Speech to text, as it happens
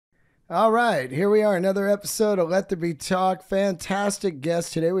All right, here we are, another episode of Let There Be Talk. Fantastic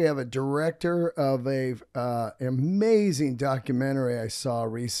guest today. We have a director of a amazing documentary I saw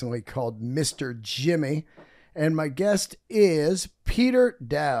recently called Mr. Jimmy, and my guest is Peter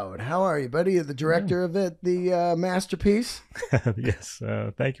Dowd. How are you, buddy? You're the director of it, the Masterpiece. Yes,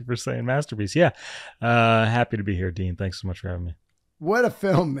 thank you for saying masterpiece. Yeah, happy to be here, Dean. Thanks so much for having me. What a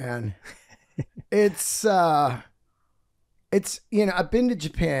film, man! It's I've been to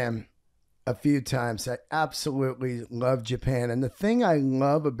Japan a few times. I absolutely love Japan. And the thing I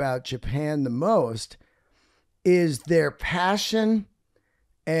love about Japan the most is their passion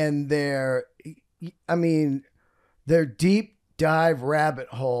and their deep dive rabbit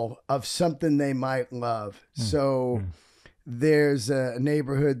hole of something they might love. So there's a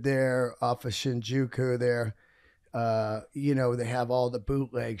neighborhood there off of Shinjuku there. They have all the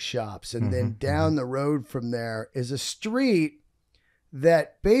bootleg shops. And then down the road from there is a street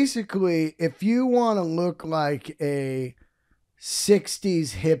that basically, if you want to look like a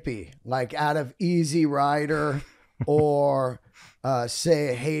 60s hippie, like out of Easy Rider or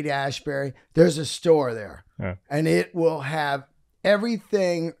say Haight Ashbury, there's a store there. Yeah. And it will have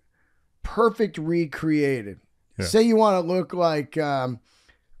everything perfect recreated. Yeah. Say you want to look like a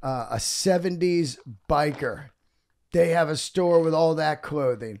 70s biker. They have a store with all that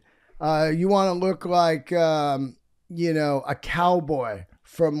clothing. You want to look like... a cowboy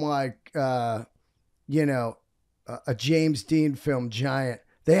from a James Dean film, Giant.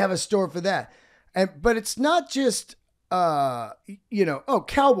 They have a store for that. But it's not just, cowboy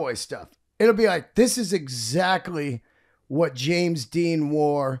stuff. It'll be like, this is exactly what James Dean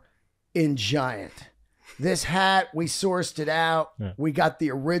wore in Giant. This hat, we sourced it out. Yeah. We got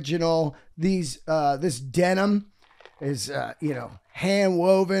the original. This denim is, hand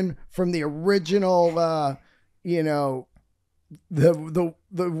woven from the original, the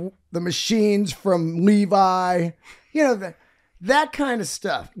machines from Levi, that kind of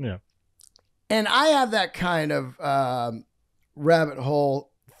stuff. Yeah. And I have that kind of rabbit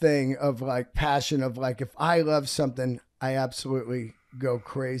hole thing of like passion of like, if I love something, I absolutely go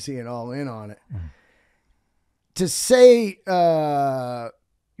crazy and all in on it. To say,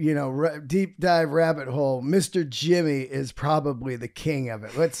 deep dive rabbit hole, Mr. Jimmy is probably the king of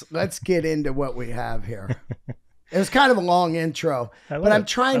it. Let's get into what we have here. It was kind of a long intro, but I'm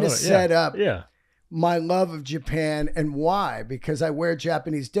trying to set up my love of Japan and why, because I wear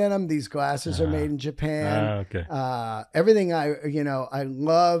Japanese denim. These glasses are made in Japan. Okay. Everything I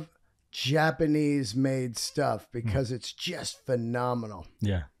love Japanese made stuff because it's just phenomenal.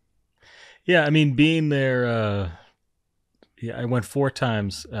 Yeah. Yeah. I mean, being there, I went 4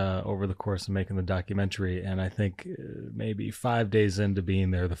 times over the course of making the documentary, and I think maybe 5 days into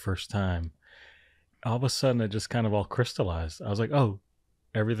being there the first time, all of a sudden it just kind of all crystallized. I was like, oh,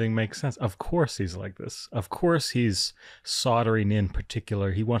 everything makes sense. Of course he's like this. Of course he's soldering in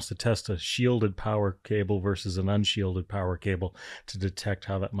particular. He wants to test a shielded power cable versus an unshielded power cable to detect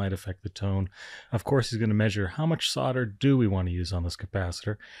how that might affect the tone. Of course he's going to measure how much solder do we want to use on this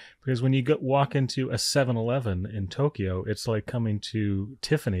capacitor. Because when you walk into a 7-Eleven in Tokyo, it's like coming to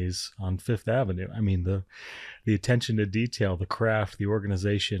Tiffany's on Fifth Avenue. I mean, the attention to detail, the craft, the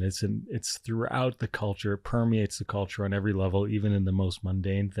organization, it's throughout the culture. It permeates the culture on every level, even in the most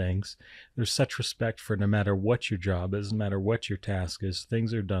mundane things. There's such respect for no matter what your job is, no matter what your task is,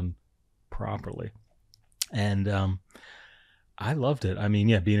 things are done properly. And I loved it. I mean,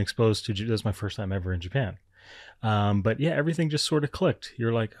 being exposed to, this was my first time ever in Japan. But yeah, everything just sort of clicked.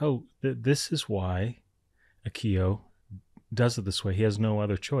 You're like, oh, this is why Akio does it this way. He has no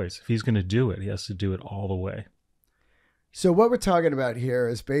other choice. If he's going to do it, he has to do it all the way. So what we're talking about here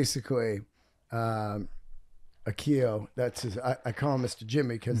is basically Akio. That's his. I call him Mr.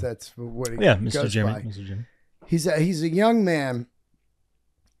 Jimmy because that's what he Mr. goes Jimmy. by. Mr. Jimmy. He's a young man.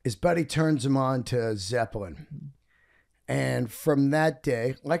 His buddy turns him on to Zeppelin, and from that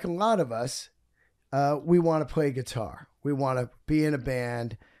day, like a lot of us, we want to play guitar. We want to be in a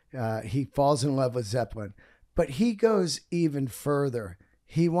band. He falls in love with Zeppelin. But he goes even further.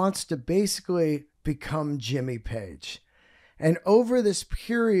 He wants to basically become Jimmy Page. And over this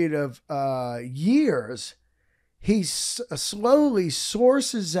period of years, he slowly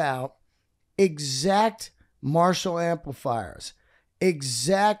sources out exact Marshall amplifiers,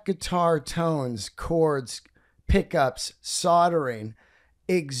 exact guitar tones, chords, pickups, soldering,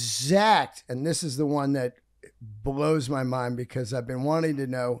 exact, and this is the one that blows my mind because I've been wanting to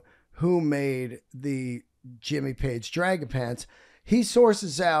know who made the Jimmy Page Dragon Pants. He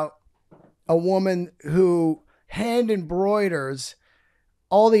sources out a woman who hand embroiders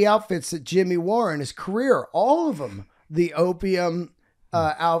all the outfits that Jimmy wore in his career, all of them. The opium,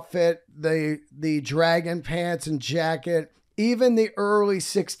 outfit, the dragon pants and jacket, even the early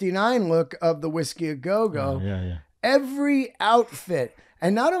 '69 look of the Whiskey A Go-Go. Yeah. Every outfit.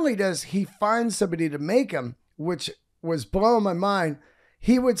 And not only does he find somebody to make them, which was blowing my mind,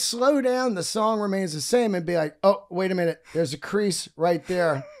 he would slow down, the song remains the same, and be like, oh, wait a minute, there's a crease right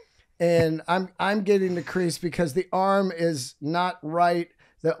there. And I'm getting the crease because the arm is not right.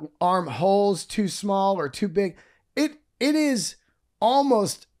 The arm hole's too small or too big. It is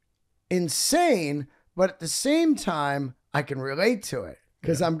almost insane, but at the same time, I can relate to it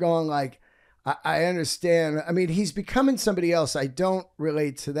because I'm going like, I understand. I mean, he's becoming somebody else. I don't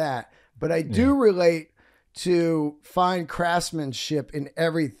relate to that, but I do relate to fine craftsmanship in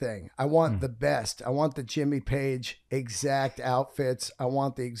everything. I want the best. I want the Jimmy Page exact outfits. I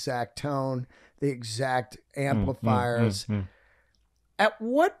want the exact tone, the exact amplifiers. At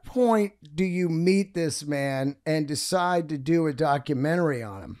what point do you meet this man and decide to do a documentary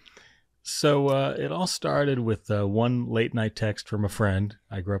on him? So it all started with one late night text from a friend.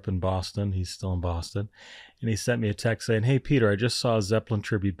 I grew up in Boston. He's still in Boston. And he sent me a text saying, hey, Peter, I just saw a Zeppelin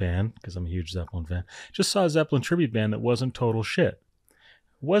tribute band, because I'm a huge Zeppelin fan. Just saw a Zeppelin tribute band that wasn't total shit. It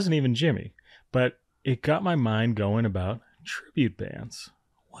wasn't even Jimmy. But it got my mind going about tribute bands.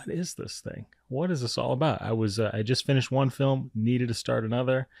 What is this thing? What is this all about? I just finished one film, needed to start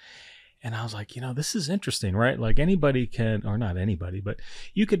another. And I was like, this is interesting, right? Like anybody can, or not anybody, but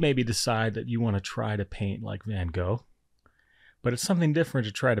you could maybe decide that you want to try to paint like Van Gogh. But it's something different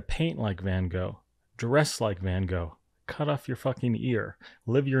to try to paint like Van Gogh, dress like Van Gogh, cut off your fucking ear,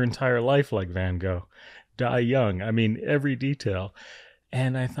 live your entire life like Van Gogh, die young. I mean, every detail.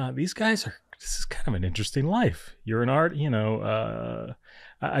 And I thought, this is kind of an interesting life. You're an art,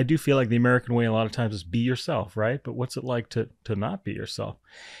 I do feel like the American way a lot of times is be yourself, right? But what's it like to not be yourself?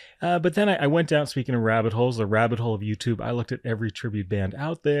 But then I went down, speaking of rabbit holes, the rabbit hole of YouTube. I looked at every tribute band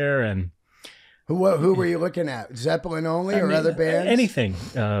out there. And who were you looking at? Zeppelin only or other bands? Anything.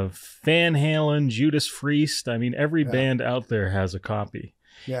 Van Halen, Judas Priest. I mean, every band out there has a copy.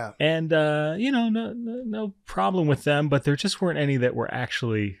 Yeah. And, no problem with them, but there just weren't any that were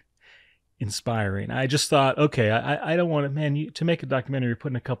actually inspiring. I just thought, okay, I don't want to, to make a documentary, you're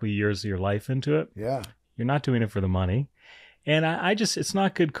putting a couple of years of your life into it. Yeah. You're not doing it for the money. And I just, it's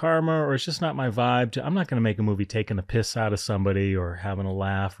not good karma, or it's just not my vibe. I'm not going to make a movie taking the piss out of somebody or having a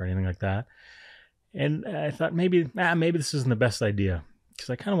laugh or anything like that. And I thought maybe this isn't the best idea, because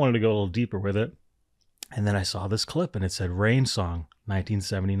I kind of wanted to go a little deeper with it. And then I saw this clip and it said Rain Song,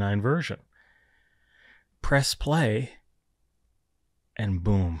 1979 version. Press play. And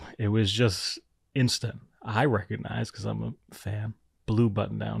boom, it was just instant. I recognized, because I'm a fan, blue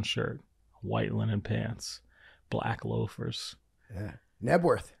button-down shirt, white linen pants, black loafers. Yeah.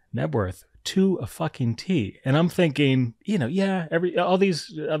 Nebworth. To a fucking T. And I'm thinking, all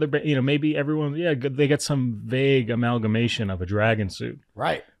these other, maybe everyone, they get some vague amalgamation of a dragon suit.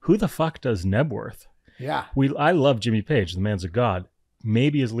 Right. Who the fuck does Nebworth? Yeah. I love Jimmy Page. The man's a god.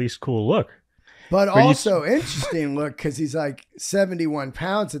 Maybe his least cool look. But also interesting look, because he's like 71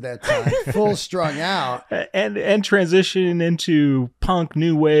 pounds at that time, full strung out. And transitioning into punk,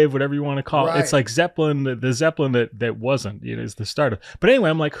 new wave, whatever you want to call it. It's like Zeppelin, the Zeppelin that wasn't, is the start of. But anyway,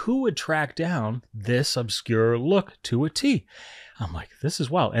 I'm like, who would track down this obscure look to a T? I'm like, this is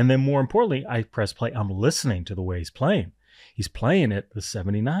wild. And then more importantly, I press play. I'm listening to the way he's playing. He's playing it the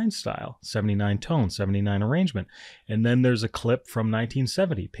 79 style, 79 tone, 79 arrangement. And then there's a clip from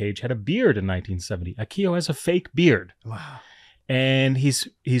 1970. Page had a beard in 1970. Akio has a fake beard. Wow. And he's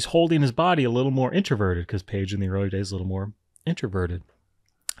holding his body a little more introverted, because Page in the early days a little more introverted.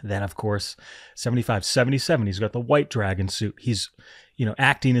 Then, of course, 75, 77, he's got the white dragon suit. He's,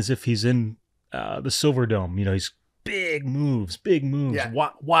 acting as if he's in the Silver Dome. He's big moves,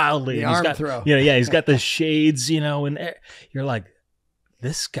 wildly. The arm throw. He's got the shades, and you're like,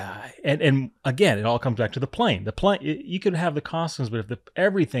 this guy. And again, it all comes back to the plane. The plane, you could have the costumes, but if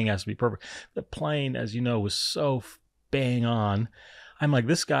everything has to be perfect. The plane, as you know, was so bang on. I'm like,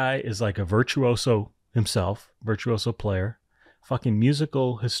 this guy is like a virtuoso himself, virtuoso player, fucking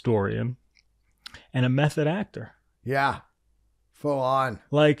musical historian, and a method actor. Yeah. Full on.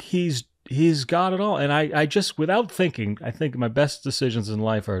 Like he's got it all. And I just, without thinking, I think my best decisions in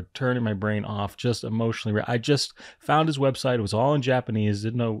life are turning my brain off, just emotionally. I just found his website. It was all in Japanese.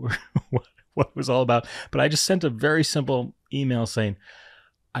 Didn't know what it was all about. But I just sent a very simple email saying,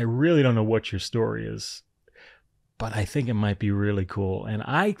 I really don't know what your story is, but I think it might be really cool. And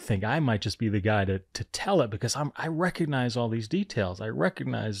I think I might just be the guy to tell it, because I recognize all these details. I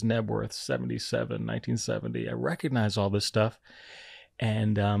recognize Nebworth, 77, 1970. I recognize all this stuff.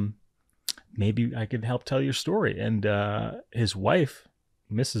 And maybe I could help tell your story. And his wife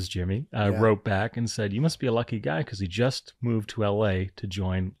Mrs. Jimmy, Yeah. wrote back and said, "You must be a lucky guy because he just moved to LA to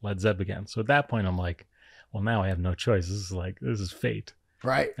join Led Zeppelin again." So at that point, I'm like, well, now I have no choice. This is fate.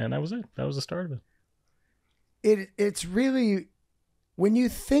 Right. And that was it. That was the start of it. It's really, when you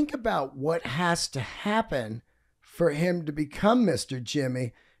think about what has to happen for him to become Mr.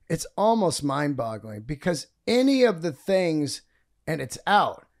 Jimmy, it's almost mind-boggling, because any of the things, and it's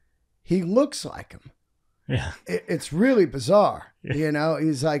out, he looks like him. Yeah. It's really bizarre. Yeah. You know,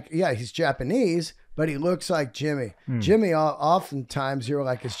 he's like, yeah, he's Japanese, but he looks like Jimmy. Jimmy, oftentimes you're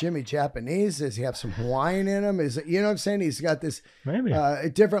like, is Jimmy Japanese? Does he have some Hawaiian in him? Is it, you know what I'm saying? He's got this Maybe.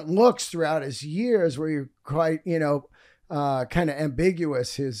 different looks throughout his years where you're quite, you know, kind of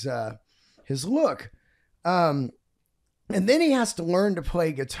ambiguous, his look. And then he has to learn to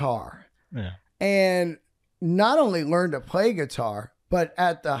play guitar. Yeah. And not only learn to play guitar, but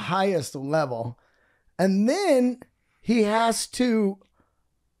at the highest level. And then he has to,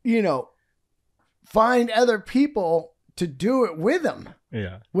 you know, find other people to do it with him.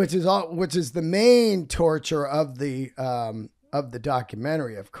 Yeah. Which is the main torture of the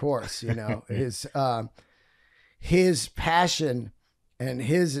documentary, of course. You know, his passion and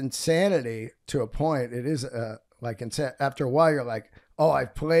his insanity to a point. It is like after a while you're like, oh,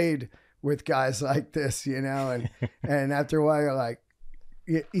 I've played with guys like this, you know, and after a while you're like,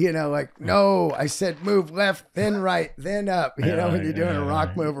 you know, like, no, I said move left, then right, then up, you know, when you're doing a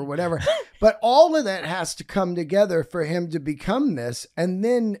rock move or whatever. But all of that has to come together for him to become this, and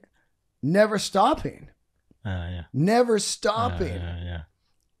then never stopping. Never stopping. Yeah.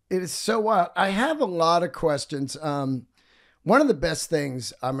 It is so wild. I have a lot of questions. One of the best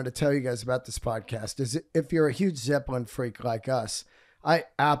things I'm going to tell you guys about this podcast is, if you're a huge Zeppelin freak like us, I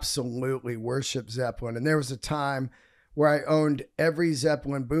absolutely worship Zeppelin. And there was a time where I owned every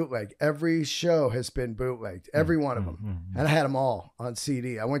Zeppelin bootleg. Every show has been bootlegged, every one of them. And I had them all on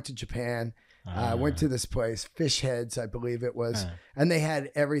CD. I went to Japan. I went to this place, Fish Heads, I believe it was, and they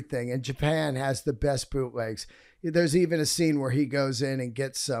had everything. And Japan has the best bootlegs. There's even a scene where he goes in and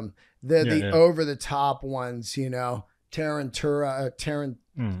gets some, the over-the-top ones, you know, whatever Tarantula,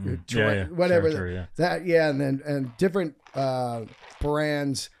 that, and different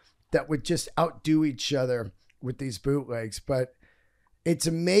brands that would just outdo each other with these bootlegs. But it's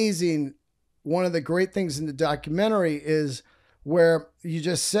amazing. One of the great things in the documentary is where you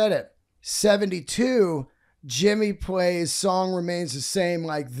just said it. 72, Jimmy plays Song Remains the Same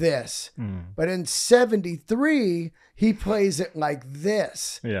like this. But in 73, he plays it like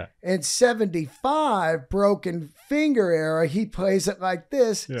this. Yeah. In 75, Broken Finger era, he plays it like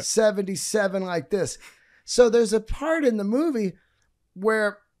this. 77 like this. So there's a part in the movie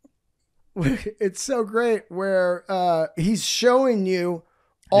where it's so great, where he's showing you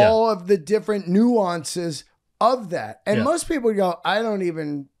all of the different nuances of that. And most people go, I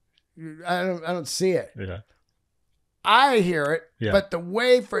don't see it. Yeah. I hear it, but the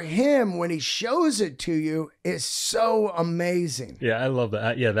way for him when he shows it to you is so amazing. Yeah, I love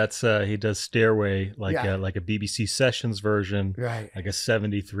that. Yeah, that's he does Stairway like a BBC Sessions version, right? Like a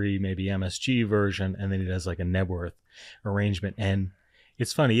 73 maybe MSG version, and then he does like a Nebworth arrangement. And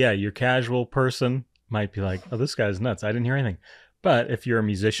it's funny, your casual person might be like, "Oh, this guy's nuts. I didn't hear anything." But if you're a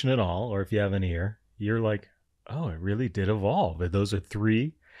musician at all, or if you have an ear, you're like, "Oh, it really did evolve." Those are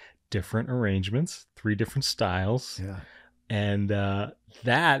 3 different arrangements, 3 different styles. Yeah. And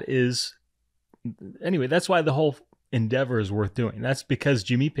that is, anyway, that's why the whole endeavor is worth doing. That's because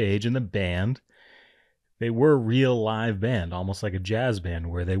Jimmy Page and the band, they were a real live band, almost like a jazz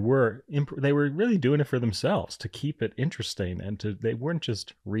band, where they were really doing it for themselves to keep it interesting, and they weren't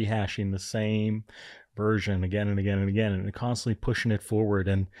just rehashing the same version again and again and again, and constantly pushing it forward.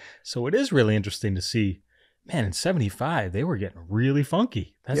 And so it is really interesting to see, man, in 75, they were getting really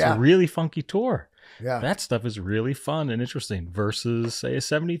funky. That's a really funky tour. Yeah. That stuff is really fun and interesting versus, say, a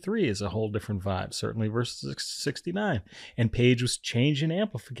 73 is a whole different vibe, certainly versus 69. And Page was changing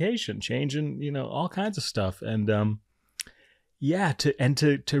amplification, changing, all kinds of stuff. And I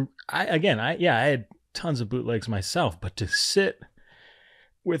had tons of bootlegs myself, but to sit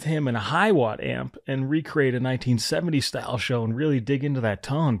with him in a high watt amp and recreate a 1970 style show and really dig into that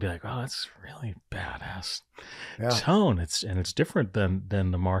tone, be like, oh, that's really badass tone. It's different than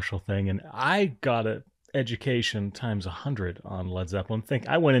the Marshall thing. And I got an education times 100 on Led Zeppelin.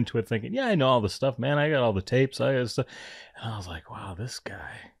 I went into it thinking, I know all the stuff, man. I got all the tapes. I got stuff. And I was like, wow, this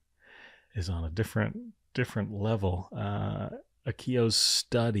guy is on a different level. Akio's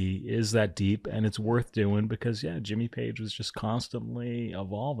study is that deep, and it's worth doing because, Jimmy Page was just constantly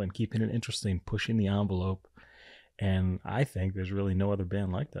evolving, keeping it interesting, pushing the envelope. And I think there's really no other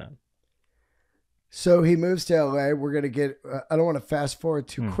band like that. So he moves to LA. We're going to get, I don't want to fast forward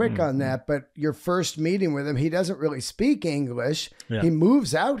too quick on that, but your first meeting with him, he doesn't really speak English. Yeah. He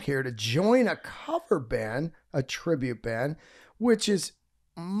moves out here to join a cover band, a tribute band, which is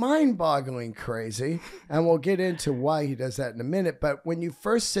mind-boggling crazy. And we'll get into why he does that in a minute. But when you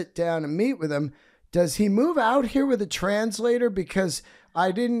first sit down and meet with him, does he move out here with a translator? Because I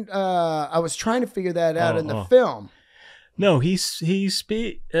was trying to figure that out in the film. No, he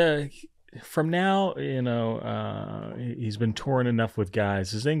speak from now, he's been touring enough with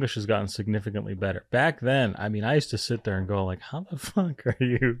guys. His English has gotten significantly better. Back then, I mean, I used to sit there and go like, how the fuck are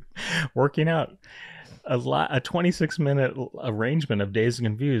you working out a 26-minute arrangement of Dazed and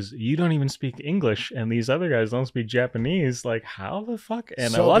Confused? You don't even speak English, and these other guys don't speak Japanese. Like, how the fuck?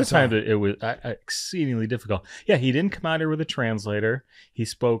 And So a lot bizarre. of times it was exceedingly difficult. Yeah, he didn't come out here with a translator. He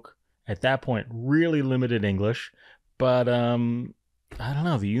spoke, at that point, really limited English. But I don't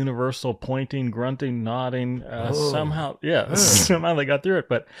know, the universal pointing, grunting, nodding, somehow they got through it.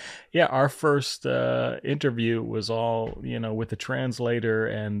 But yeah, our first interview was all, with the translator.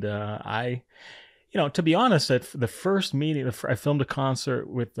 And to be honest, at the first meeting, I filmed a concert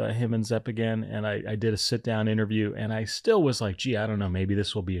with him and Zepp again, and I did a sit-down interview, and I still was like, gee, I don't know, maybe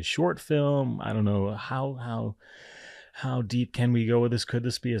this will be a short film. I don't know how deep can we go with this? Could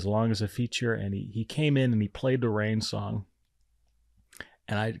this be as long as a feature? And he came in and he played the Rain song.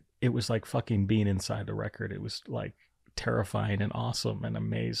 And it was like fucking being inside the record. It was like terrifying and awesome and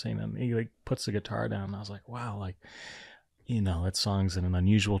amazing. And he like puts the guitar down, and I was like, wow, like, that song's in an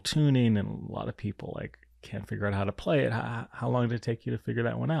unusual tuning, and a lot of people like can't figure out how to play it. How long did it take you to figure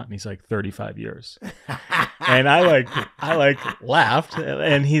that one out? And he's like, 35 years. And I laughed,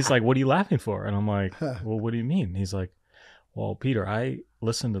 and he's like, what are you laughing for? And I'm like, well, what do you mean? He's like, well, Peter, I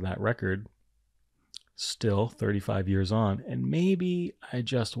listened to that record still 35 years on, and maybe I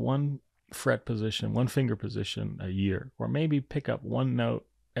adjust one fret position, one finger position a year, or maybe pick up one note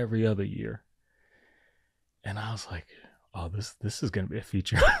every other year. And I was like, oh, this is going to be a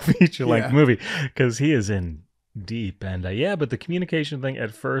feature length movie, because he is in deep. And but the communication thing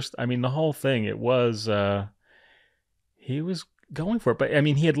at first, I mean, the whole thing, it was he was going for it. But I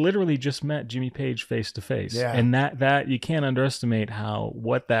mean, he had literally just met Jimmy Page face to face, and that you can't underestimate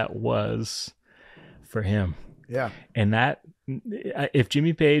what that was for him. Yeah. And that, if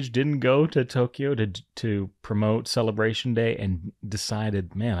Jimmy Page didn't go to Tokyo to promote Celebration Day and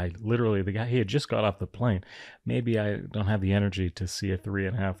decided, man, the guy, he had just got off the plane, maybe I don't have the energy to see a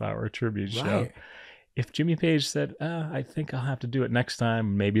 3.5-hour tribute show. If Jimmy Page said, I think I'll have to do it next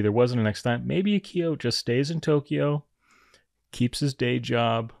time, maybe there wasn't a next time, maybe Akio just stays in Tokyo, keeps his day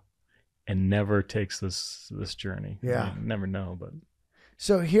job, and never takes this journey. Yeah. I never know. But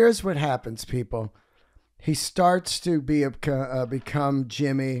so here's what happens, people. He starts to become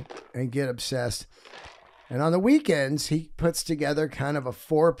Jimmy and get obsessed. And on the weekends, he puts together kind of a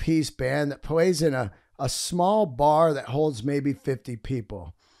 4-piece band that plays in a small bar that holds maybe 50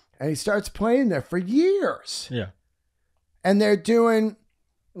 people. And he starts playing there for years. Yeah. And they're doing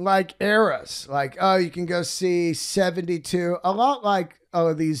like eras. Like, you can go see 72. A lot like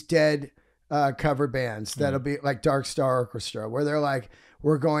these Dead cover bands that'll be like Dark Star Orchestra, where they're like,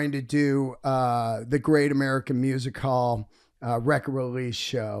 we're going to do the Great American Music Hall record release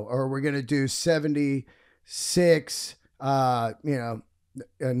show, or we're going to do 76,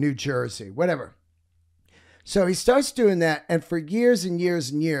 New Jersey, whatever. So he starts doing that, and for years and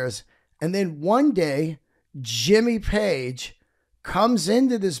years and years, and then one day, Jimmy Page comes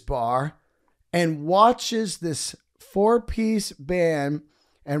into this bar and watches this 4-piece band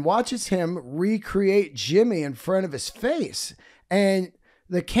and watches him recreate Jimmy in front of his face. And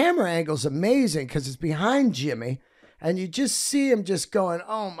the camera angle's amazing because it's behind Jimmy, and you just see him just going,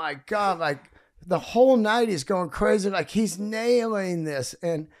 oh my God, like the whole night he's going crazy, like he's nailing this.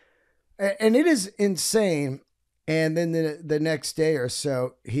 And it is insane. And then the next day or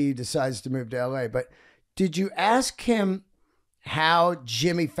so, he decides to move to LA. But did you ask him how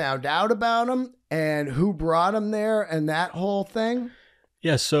Jimmy found out about him and who brought him there and that whole thing?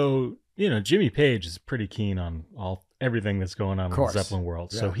 Yeah, so, Jimmy Page is pretty keen on everything that's going on in the Zeppelin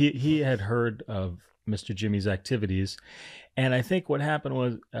world. Yeah. So he had heard of Mr. Jimmy's activities. And I think what happened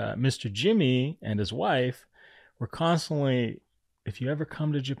was Mr. Jimmy and his wife were constantly, if you ever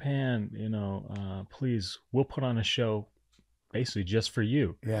come to Japan, please, we'll put on a show basically just for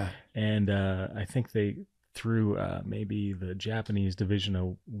you. Yeah. And I think they, through maybe the Japanese division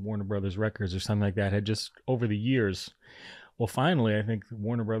of Warner Brothers Records or something like that, had just over the years, well, finally, I think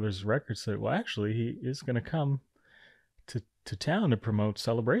Warner Brothers Records said, well, actually, he is going to come to town to promote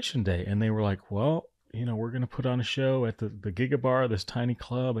Celebration Day. And they were like, well, we're going to put on a show at the Giga Bar, this tiny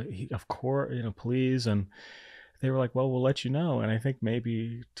club. Of course, please. And they were like, well, we'll let you know. And I think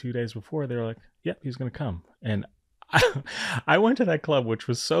maybe 2 days before, they were like, yep, he's going to come. And I went to that club, which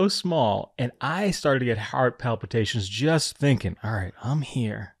was so small, and I started to get heart palpitations just thinking, all right, I'm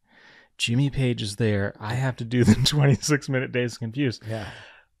here. Jimmy Page is there. I have to do the 26-minute Dazed and Confused. Yeah.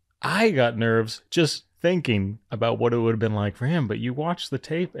 I got nerves just thinking about what it would have been like for him. But you watch the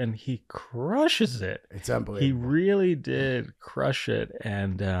tape, and he crushes it. It's unbelievable. He really did crush it.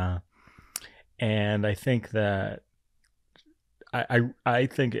 And I think that I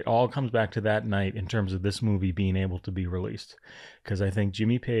think it all comes back to that night in terms of this movie being able to be released. Because I think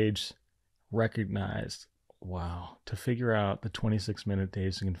Jimmy Page recognized, wow, to figure out the 26-minute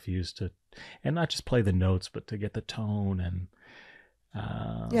Dazed and Confused and not just play the notes, but to get the tone and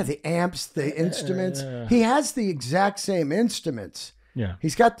the amps, the instruments. He has the exact same instruments. Yeah.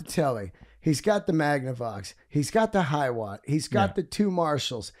 He's got the Telly. He's got the Magnavox. He's got the Hi-Watt. He's got the two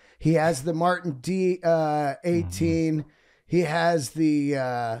Marshalls. He has the Martin D18. He has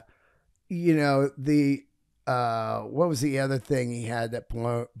the, what was the other thing he had that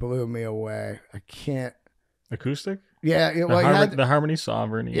blew me away? I can't. Acoustic? Yeah. The Harmony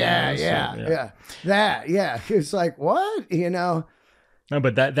Sovereign. Yeah. It's like, what? No,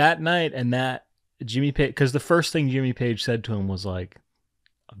 but that night and that Jimmy Page, because the first thing Jimmy Page said to him was like,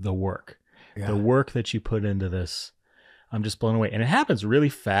 the work that you put into this, I'm just blown away. And it happens really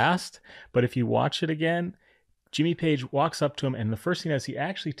fast, but if you watch it again, Jimmy Page walks up to him, and the first thing he does, he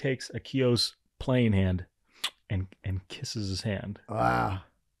actually takes Akio's playing hand and kisses his hand. Wow.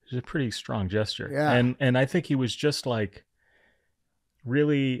 It's a pretty strong gesture. Yeah. And I think he was just like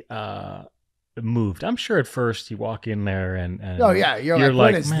really moved. I'm sure at first you walk in there and you're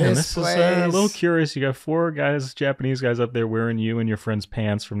like, what is man, this is a little curious. You got 4 guys, Japanese guys up there wearing you and your friend's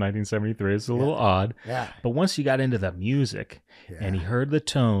pants from 1973. It's a little odd. Yeah. But once you got into the music and he heard the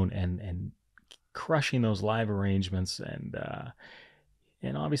tone and crushing those live arrangements and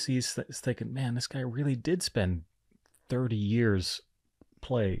obviously he's thinking, man, this guy really did spend 30 years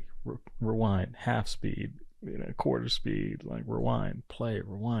play, rewind, half speed, quarter speed, like rewind, play,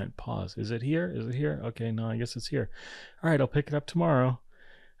 rewind, pause. Is it here? Okay, no, I guess it's here. All right, I'll pick it up tomorrow.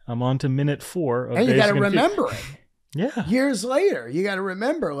 I'm on to minute 4 of and you got to Dazed and remember it. Yeah. Years later, you got to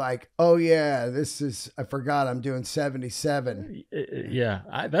remember, like, oh yeah, I forgot I'm doing 77.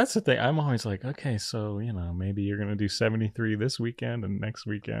 Yeah, that's the thing. I'm always like, okay, so maybe you're gonna do 73 this weekend and next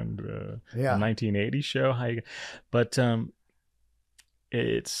weekend, a 1980 show. But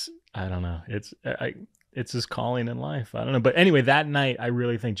it's, I don't know. It's his calling in life. I don't know. But anyway, that night, I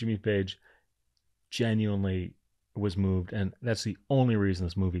really think Jimmy Page genuinely was moved, and that's the only reason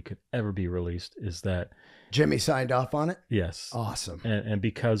this movie could ever be released, is that Jimmy signed off on it. Yes. Awesome. And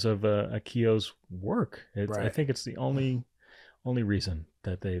because of Akio's work, I think it's the only reason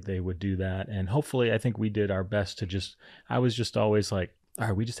that they would do that. And hopefully, I think we did our best to I was just always like, all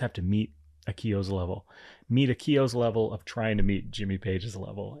right, we just have to meet Akio's level of trying to meet Jimmy Page's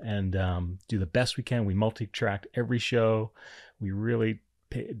level, and do the best we can. We multi-tracked every show. We really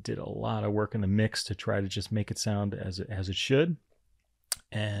did a lot of work in the mix to try to just make it sound as it should.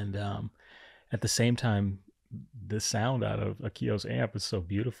 And at the same time, the sound out of Akio's amp is so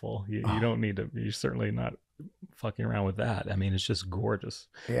beautiful. You don't need to. You're certainly not fucking around with that. I mean, it's just gorgeous.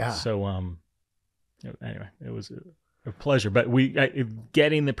 Yeah. So anyway, it was a pleasure. But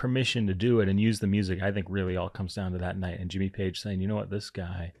getting the permission to do it and use the music, I think really all comes down to that night and Jimmy Page saying, you know what, this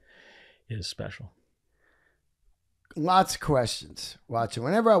guy is special. Lots of questions watching.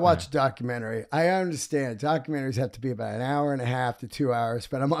 Whenever I watch a documentary, I understand documentaries have to be about an hour and a half to 2 hours,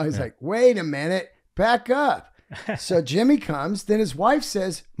 but I'm always like, wait a minute, back up. So Jimmy comes, then his wife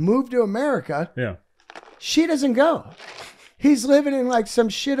says, move to America. Yeah. She doesn't go. He's living in like some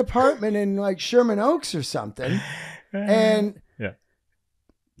shit apartment in like Sherman Oaks or something. And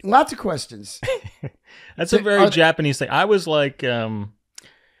lots of questions. That's a very Japanese thing. I was like,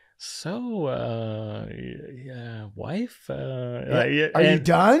 wife? Are you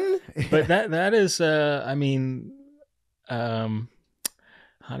done? But that is, I mean, how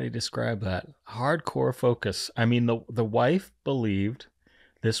do you describe that? Hardcore focus. I mean, the wife believed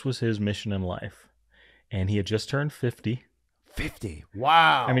this was his mission in life, and he had just turned 50. 50.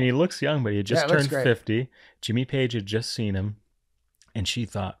 Wow. I mean, he looks young, but he had just turned 50. Jimmy Page had just seen him, and she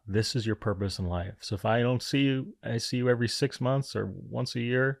thought, this is your purpose in life. So if I don't see you, I see you every 6 months or once a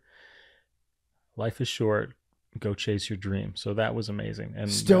year. Life is short. Go chase your dream. So that was amazing.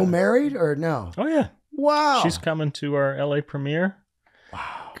 And still married or no? Oh, yeah. Wow. She's coming to our LA premiere.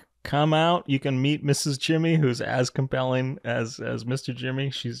 Wow. come out. You can meet Mrs. Jimmy, who's as compelling as Mr.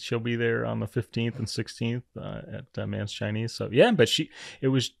 Jimmy. She'll be there on the 15th and 16th at Man's Chinese. So yeah, but it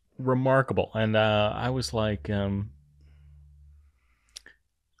was remarkable, and I was like, you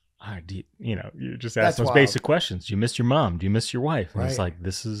just ask those basic questions. Do you miss your mom? Do you miss your wife? And it's like,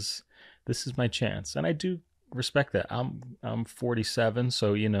 this is my chance, and I do respect that. I'm 47,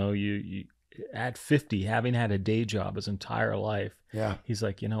 so you at 50, having had a day job his entire life. Yeah, he's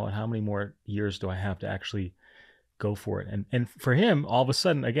like, what? How many more years do I have to actually go for it? And for him, all of a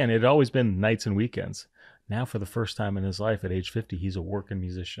sudden, again, it had always been nights and weekends. Now, for the first time in his life, at age 50, he's a working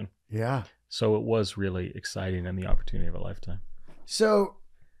musician. Yeah. So it was really exciting and the opportunity of a lifetime. So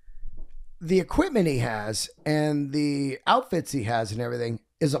the equipment he has and the outfits he has and everything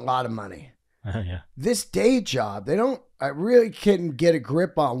is a lot of money. Yeah. This day job, I really couldn't get a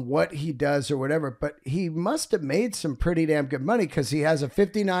grip on what he does or whatever, but he must have made some pretty damn good money because he has a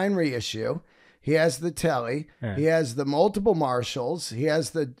 59 reissue. He has the Telly. Yeah. He has the multiple Marshalls. He has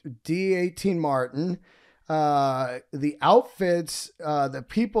the D18 Martin. The outfits, the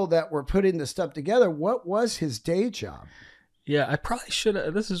people that were putting the stuff together. What was his day job? Yeah, I probably should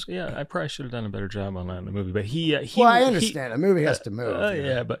have. I probably should have done a better job on that in the movie. But I understand a movie has to move.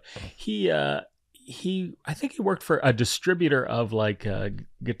 Yeah, but I think he worked for a distributor of like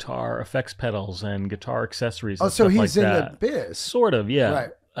guitar effects pedals and guitar accessories. Oh, and so stuff he's like in that. the biz, sort of, yeah.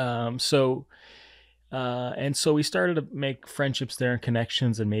 Right. And so we started to make friendships there and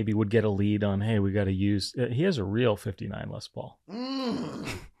connections, and maybe would get a lead on, hey, we got to use. He has a real 59 Les Paul.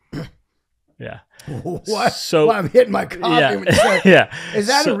 Yeah. What? So I'm hitting my coffee. Yeah. Is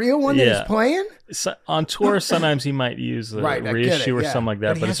that a real one that he's playing? So, on tour, sometimes he might use the reissue or something like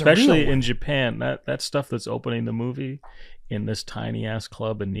that. But especially in Japan, that stuff that's opening the movie in this tiny ass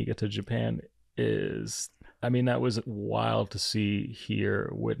club in Niigata, Japan is. I mean, that was wild to see, hear,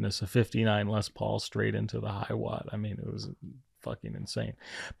 witness a 59 Les Paul straight into the high watt. I mean, it was fucking insane.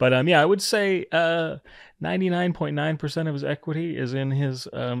 But I would say 99.9% of his equity is in his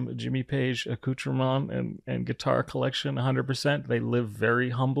Jimmy Page accoutrement and guitar collection. 100%. They live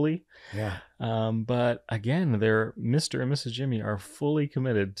very humbly. Yeah. But again, Mr. and Mrs. Jimmy are fully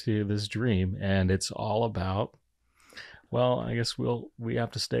committed to this dream, and it's all about. Well, I guess we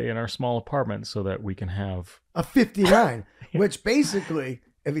have to stay in our small apartment so that we can have a 59, which basically,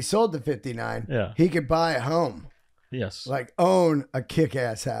 if he sold the 59, he could buy a home. Yes. Like own a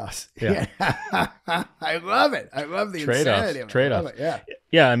kick-ass house. Yeah. I love it. I love the insanity of it. Trade-offs. Yeah.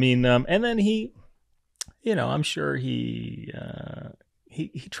 Yeah, I mean, and then he, I'm sure he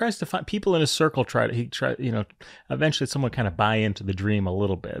tries to find people in his circle. Eventually someone kind of buy into the dream a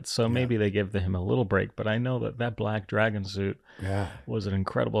little bit. So maybe they give him a little break. But I know that black dragon suit was an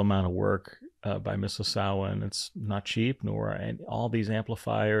incredible amount of work by Miss Osawa, and it's not cheap, and all these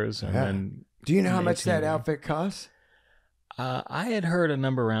amplifiers. And then, do you know how much that outfit costs? I had heard a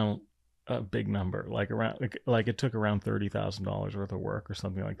big number, like it took around $30,000 worth of work or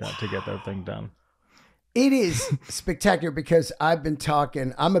something like that to get that thing done. It is spectacular because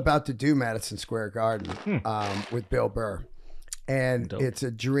I'm about to do Madison Square Garden with Bill Burr. And Dope. It's a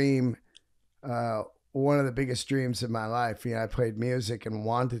dream, one of the biggest dreams of my life. I played music and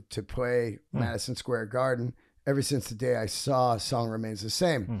wanted to play Madison Square Garden ever since the day I saw Song Remains the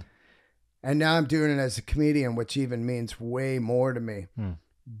Same. And now I'm doing it as a comedian, which even means way more to me.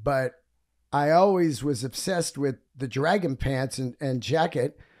 But I always was obsessed with the dragon pants and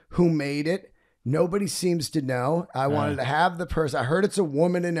jacket. Who made it? Nobody seems to know. I wanted to have the person. I heard it's a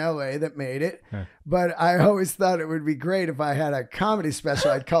woman in LA that made it, but I always thought it would be great if I had a comedy special.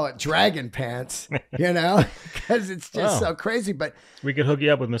 I'd call it Dragon Pants, because it's just so crazy. But we could hook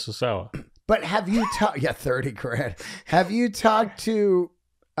you up with Miss Osawa. But have you talked? Yeah, 30 grand. Have you talked to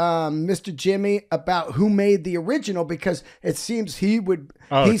Mr. Jimmy about who made the original? Because it seems he's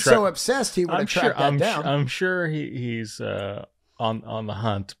so obsessed he would have tracked that down. I'm sure he's on the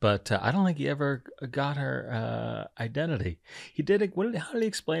hunt, but I don't think he ever got her identity. He did it. How did he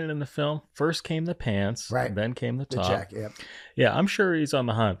explain it in the film? First came the pants, then came the top. The jacket, Yeah, I'm sure he's on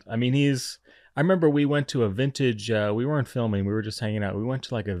the hunt. I mean, I remember we went to a vintage. We weren't filming. We were just hanging out. We went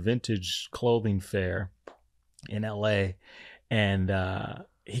to like a vintage clothing fair in LA, and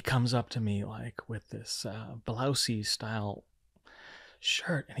he comes up to me like with this blousey style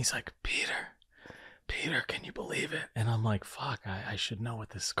shirt, and he's like, Peter, can you believe it? And I'm like, fuck, I should know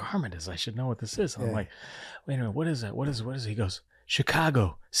what this garment is. I should know what this is. And I'm like, wait a minute, what is that? What is it? He goes,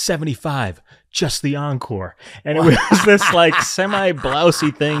 Chicago, 75, just the encore. And it was this like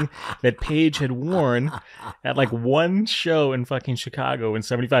semi-blousey thing that Paige had worn at like one show in fucking Chicago in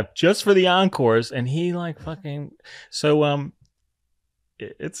 75, just for the encores. And he like fucking, so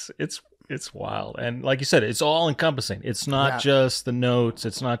it's wild. And like you said, it's all encompassing. It's not Yeah. just the notes.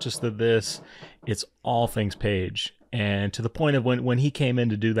 It's not just the this. It's all things Page. And to the point of when he came in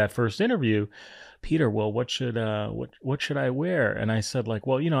to do that first interview, Peter, well, what should I wear? And I said, like,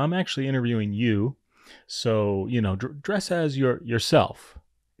 well, I'm actually interviewing you, so dress as yourself.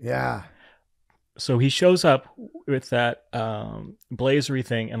 Yeah. So he shows up with that blazery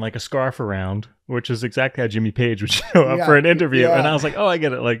thing and like a scarf around, which is exactly how Jimmy Page would show up for an interview. Yeah. And I was like, oh, I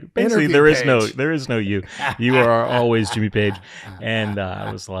get it. Like, basically, there is no you. You are always Jimmy Page. And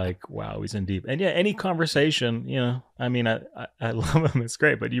I was like, wow, he's in deep. And yeah, any conversation, I mean, I love him. It's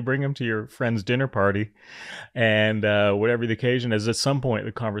great. But you bring him to your friend's dinner party, and whatever the occasion is, at some point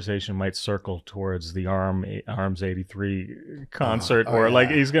the conversation might circle towards the Arms 83 concert, or like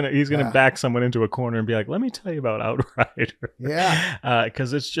he's gonna back someone into a corner and be like, let me tell you about Outrider. Yeah.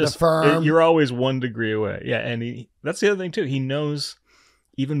 Because it's just Firm. You're always 1 degree away. Yeah, and that's the other thing too. He knows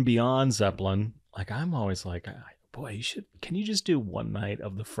even beyond Zeppelin. Like, I'm always like, boy, can you just do one night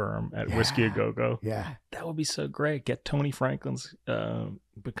of the Firm at Whiskey A Go Go? Yeah, that would be so great. Get Tony Franklin's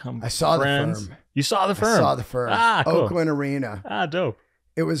become. I saw friends. the Firm. You saw the Firm. I saw the Firm. Ah, cool. Oakland Arena. Dope.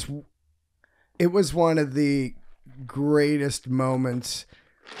 It was one of the greatest moments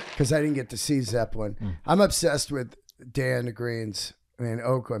because I didn't get to see Zeppelin. I'm obsessed with Dan the Greens in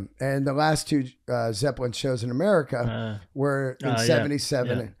Oakland, and the last 2 Zeppelin shows in America were in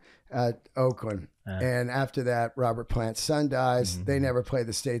 '77 at Oakland. And after that, Robert Plant's son dies. They never play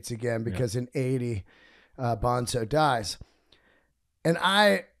the States again because in '80, Bonzo dies. And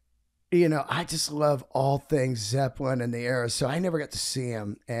I just love all things Zeppelin and the era. So I never got to see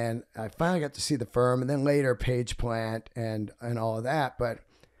him. And I finally got to see the Firm, and then later Page Plant and all of that. But,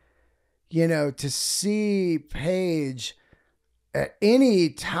 to see Page at any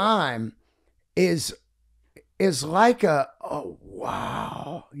time is like oh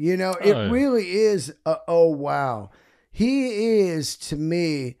wow, it really is oh wow. He is, to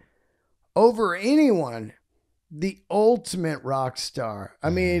me, over anyone, the ultimate rock star. I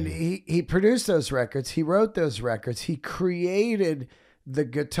mean, he produced those records, he wrote those records, he created the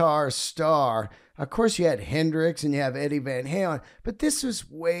guitar star. Of course, you had Hendrix and you have Eddie Van Halen, but this was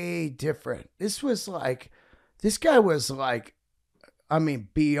way different. This guy was like, I mean,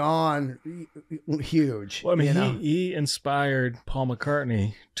 beyond huge. Well, I mean, he inspired Paul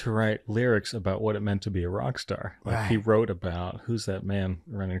McCartney to write lyrics about what it meant to be a rock star. Like, right. He wrote about, who's that man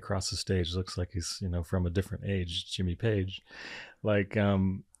running across the stage? Looks like he's, from a different age, Jimmy Page. Like,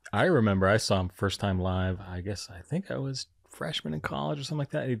 I remember I saw him first time live. I think I was freshman in college or something like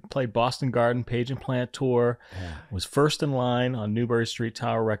that. He played Boston Garden, Page and Plant tour, was first in line on Newbury Street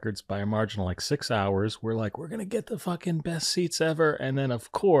Tower Records by a margin of like 6 hours. We're like, we're going to get the fucking best seats ever. And then,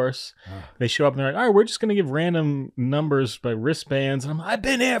 of course, they show up and they're like, all right, we're just going to give random numbers by wristbands. And I've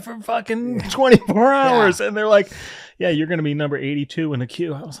been here for fucking 24 hours. And they're like, yeah, you're going to be number 82 in the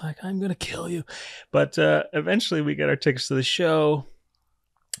queue. I was like, I'm going to kill you. But eventually we get our tickets to the show.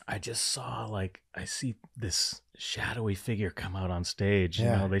 I just saw, I see this shadowy figure come out on stage.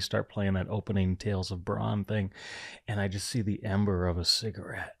 They start playing that opening Tales of Brawn thing, and I just see the ember of a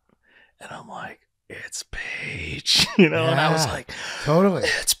cigarette, and I'm like, it's Page, and I was like, totally,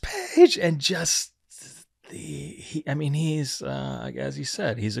 it's Page. And just he's as you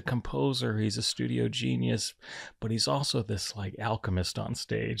said, he's a composer, he's a studio genius, but he's also this like alchemist on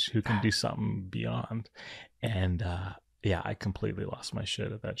stage who can do something beyond. And yeah, I completely lost my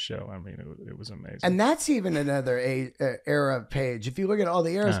shit at that show. I mean, it was amazing. And that's even another era of Page. If you look at all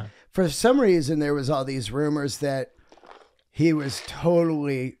the eras, for some reason, there was all these rumors that he was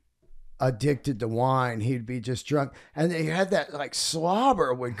totally addicted to wine. He'd be just drunk. And they had that like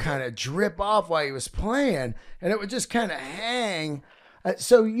slobber would kind of drip off while he was playing, and it would just kind of hang.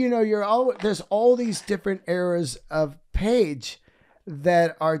 So, there's all these different eras of Page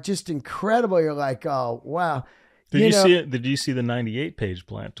that are just incredible. You're like, oh, wow. Did you see it? Did you see the '98 Page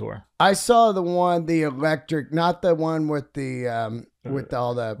Plant tour? I saw the electric, not the one with the with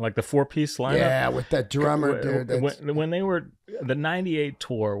all the like the 4-piece lineup. Yeah, with that drummer dude. When they were the '98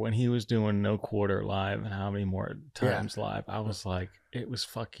 tour, when he was doing No Quarter live and how many more times live, I was like, it was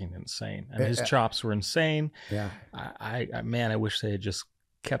fucking insane. And his chops were insane. Yeah, I wish they had just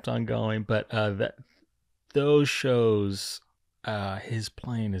kept on going. But those shows. His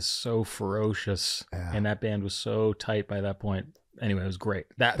playing is so ferocious, and that band was so tight by that point. Anyway, it was great.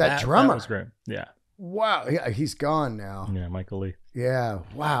 That drummer that was great. Yeah. Wow. Yeah, he's gone now. Yeah, Michael Lee. Yeah.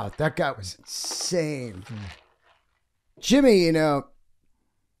 Wow, that guy was insane. Jimmy,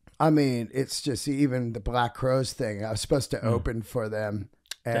 I mean, it's just even the Black Crowes thing. I was supposed to open for them,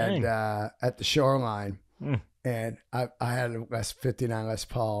 and at the Shoreline, and I had a 59 Les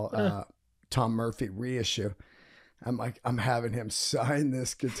Paul Tom Murphy reissue. I'm like, I'm having him sign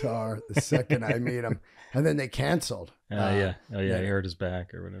this guitar the second I meet him. And then they canceled. Yeah. Oh, yeah. He hurt his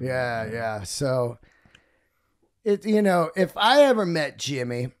back or whatever. Yeah. So, if I ever met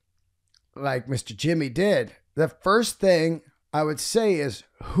Jimmy, like Mr. Jimmy did, the first thing I would say is,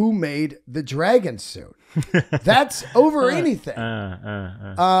 who made the dragon suit? That's over anything.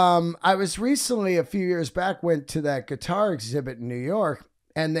 I was recently, a few years back, went to that guitar exhibit in New York,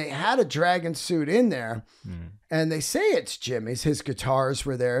 and they had a dragon suit in there, and they say it's Jimmy's. His guitars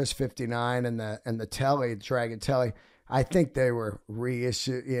were there, his 59 and the Telly, Dragon Telly. I think they were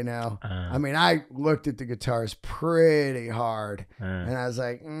reissued, I mean, I looked at the guitars pretty hard, and I was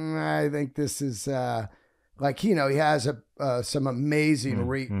like, I think this is he has some amazing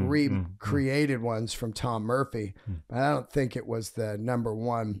recreated ones from Tom Murphy, but I don't think it was the number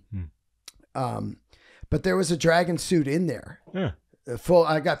one. But there was a dragon suit in there. Yeah. Full,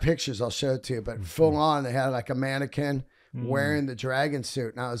 I got pictures, I'll show it to you, but full on, they had like a mannequin wearing the dragon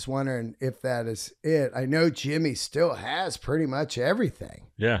suit. And I was wondering if that is it. I know Jimmy still has pretty much everything.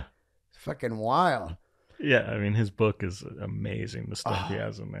 Yeah. It's fucking wild. Yeah. I mean, his book is amazing. The stuff he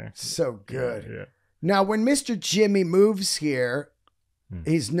has in there. So good. Yeah. Now, when Mr. Jimmy moves here,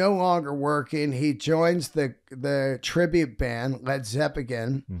 he's no longer working. He joins the tribute band, Led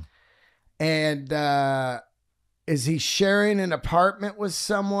Zeppelin. And, is he sharing an apartment with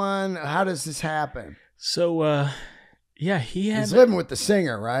someone? How does this happen? So, he's living with the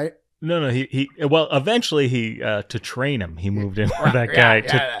singer, right? No. Eventually to train him, he moved in with that guy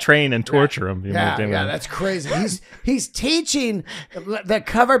to train and torture him. He moved in that's crazy. He's teaching the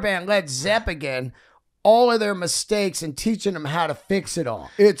cover band Led Zeppelin all of their mistakes and teaching them how to fix it all.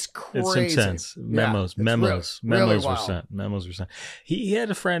 It's crazy. It's intense. Memos were sent. Memos were sent. He had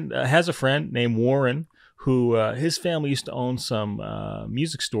has a friend named Warren, who his family used to own some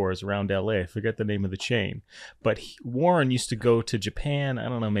music stores around LA. I forget the name of the chain. But Warren used to go to Japan, I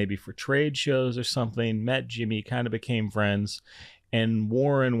don't know, maybe for trade shows or something, met Jimmy, kind of became friends. And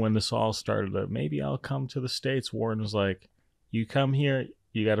Warren, when this all started, maybe I'll come to the States, Warren was like, you come here,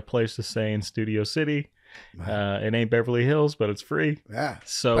 you got a place to stay in Studio City. It ain't Beverly Hills, but it's free. Yeah.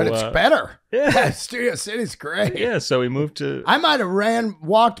 But it's better. Yeah. Studio City's great. Yeah. So we moved to. I might have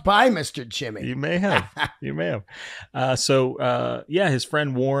walked by Mr. Jimmy. You may have. His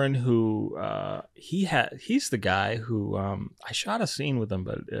friend Warren, who he's the guy who I shot a scene with him,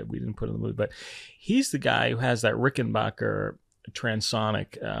 but we didn't put it in the movie. But he's the guy who has that Rickenbacker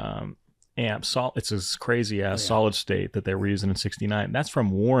transonic amp. It's this crazy ass solid state that they were using in '69. That's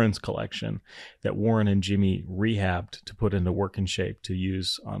from Warren's collection that Warren and Jimmy rehabbed to put into working shape to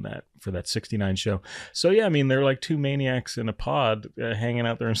use for that '69 show. So yeah, I mean, they're like two maniacs in a pod hanging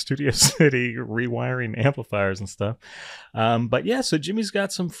out there in Studio City, rewiring amplifiers and stuff. So Jimmy's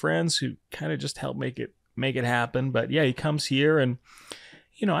got some friends who kind of just help make it happen. But yeah, he comes here and.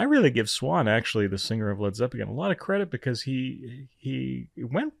 I really give Swan, actually, the singer of Led Zeppelin, a lot of credit because he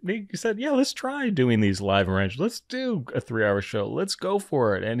said, yeah, let's try doing these live arrangements. Let's do a 3-hour show. Let's go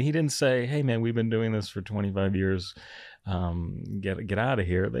for it. And he didn't say, hey, man, we've been doing this for 25 years. Get out of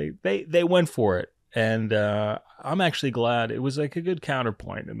here. They went for it. And I'm actually glad. It was like a good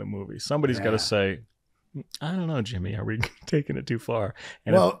counterpoint in the movie. Somebody's got to say, I don't know, Jimmy, are we taking it too far?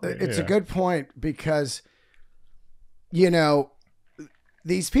 And it's a good point because,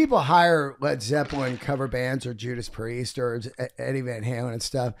 these people hire Led Zeppelin cover bands or Judas Priest or Eddie Van Halen and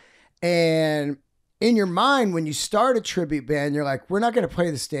stuff. And in your mind, when you start a tribute band, you're like, we're not going to play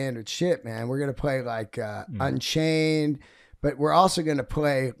the standard shit, man. We're going to play like Unchained, but we're also going to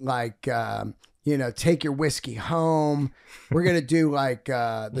play like, Take Your Whiskey Home. We're going to do like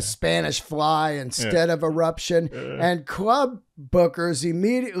the Spanish Fly instead of Eruption. And club bookers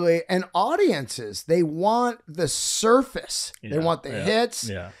immediately, and audiences, they want the surface. They want the hits.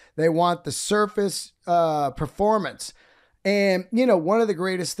 Yeah. They want the surface performance. And, one of the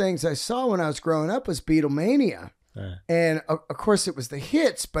greatest things I saw when I was growing up was Beatlemania. And of course it was the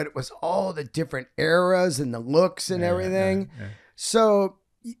hits, but it was all the different eras and the looks and everything. So,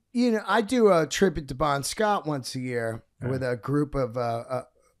 I do a tribute to Bon Scott once a year with a group of,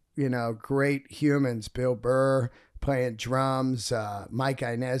 great humans. Bill Burr playing drums, Mike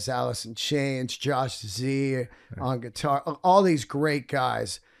Inez, Alice in Chains, Josh Z on guitar, all these great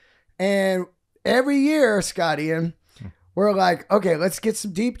guys. And every year, Scott Ian, we're like, okay, let's get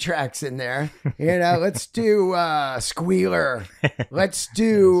some deep tracks in there. Let's do Squealer. Let's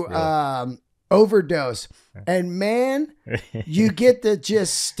do Overdose. And man, you get the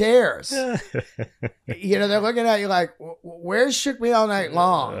just stares. They're looking at you like, where's Shook Me All Night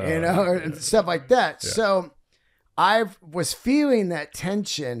Long? And stuff like that. Yeah. So I was feeling that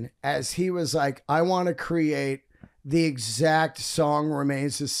tension as he was like, I want to create the exact Song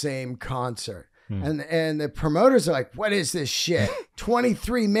Remains the Same concert. And the promoters are like, what is this shit?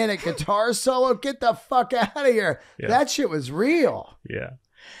 23-minute guitar solo? Get the fuck out of here. Yeah. That shit was real. Yeah.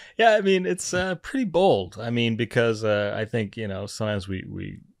 Yeah, I mean, it's pretty bold. I mean, because I think, sometimes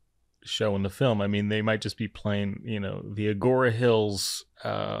we show in the film, I mean, they might just be playing, the Agora Hills.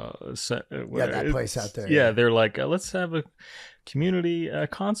 That place out there. Yeah, they're like, let's have a community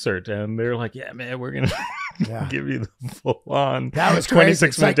concert. And they're like, yeah, man, we're going to give you the full-on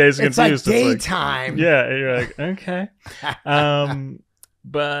 26-minute Days Confused. It's like daytime. Yeah, you're like, okay.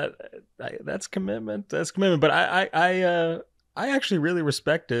 But that's commitment. That's commitment. But I actually really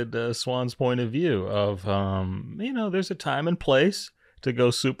respected Swan's point of view of, there's a time and place to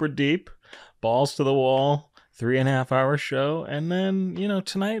go super deep, balls to the wall, 3.5-hour show. And then,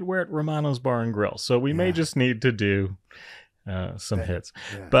 tonight we're at Romano's Bar and Grill. So we may just need to do some hits.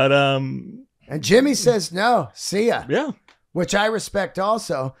 Yeah. But, and Jimmy says, no, see ya. Yeah. Which I respect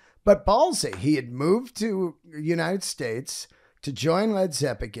also. But ballsy, he had moved to the United States to join Led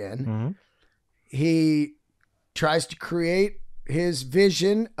Zeppelin. Mm-hmm. He tries to create his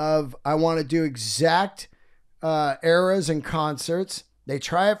vision of, I want to do exact eras and concerts. They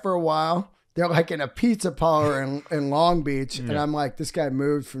try it for a while. They're like in a pizza parlor in Long Beach. And I'm like, this guy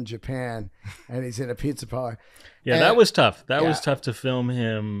moved from Japan and he's in a pizza parlor. Yeah, that was tough. That was tough to film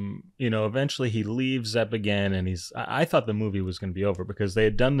him. Eventually he leaves Zepp again, and I thought the movie was going to be over because they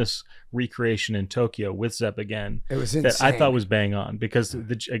had done this recreation in Tokyo with Zepp again. It was insane. That I thought was bang on because,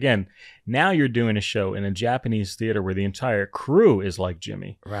 again, now you're doing a show in a Japanese theater where the entire crew is like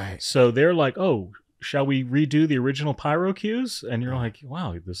Jimmy. Right. So they're like, oh, shall we redo the original pyro cues? And you're like,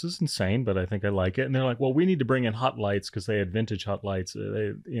 wow, this is insane, but I think I like it. And they're like, well, we need to bring in hot lights because they had vintage hot lights,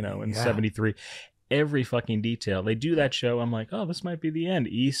 in 73. Every fucking detail. They do that show. I'm like, oh, this might be the end.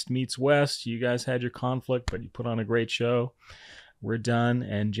 East meets West. You guys had your conflict, but you put on a great show. We're done.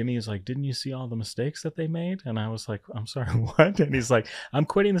 And Jimmy is like, didn't you see all the mistakes that they made? And I was like, I'm sorry, what? And he's like, I'm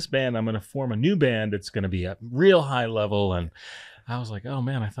quitting this band. I'm going to form a new band. It's going to be a real high level. And I was like, oh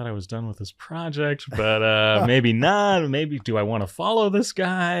man, I thought I was done with this project, but maybe not. Maybe do I want to follow this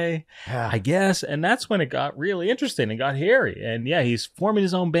guy? Yeah. I guess. And that's when it got really interesting and got hairy. And yeah, he's forming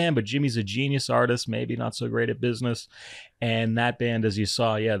his own band, but Jimmy's a genius artist, maybe not so great at business. And that band, as you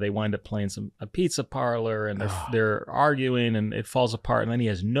saw, they wind up playing a pizza parlor and they're arguing and it falls apart. And then he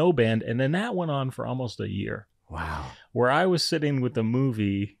has no band. And then that went on for almost a year. Wow. Where I was sitting with the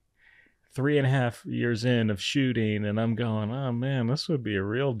movie 3.5 years in of shooting, and I'm going, oh man, this would be a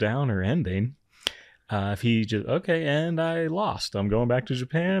real downer ending. If he just, and I lost. I'm going back to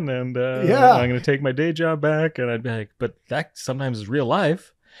Japan, and I'm going to take my day job back. And I'd be like, but that sometimes is real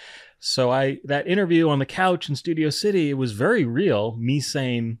life. So that interview on the couch in Studio City, it was very real. Me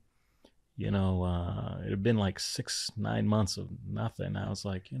saying, it had been like 6-9 months of nothing. I was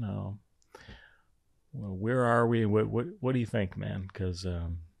like, well, where are we? What do you think, man? Because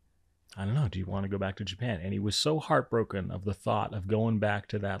I don't know, do you want to go back to Japan? And he was so heartbroken of the thought of going back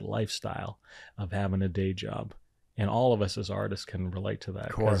to that lifestyle of having a day job. And all of us as artists can relate to that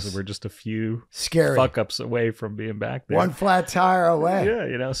because we're just a few fuck-ups away from being back there. One flat tire away.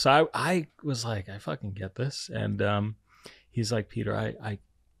 Yeah, So I was like, I fucking get this. And he's like, Peter,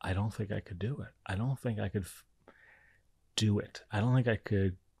 I don't think I could do it. I don't think I could do it. I don't think I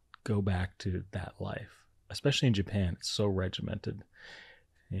could go back to that life, especially in Japan. It's so regimented.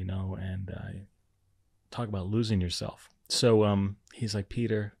 And talk about losing yourself. So he's like,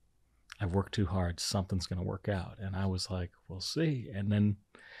 Peter, I've worked too hard. Something's going to work out. And I was like, we'll see. And then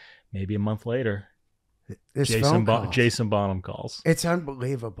maybe a month later, Jason Bonham calls. It's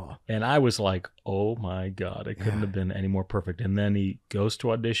unbelievable. And I was like, oh my God, it couldn't have been any more perfect. And then he goes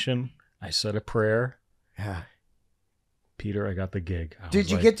to audition. I said a prayer. Yeah. Peter, I got the gig.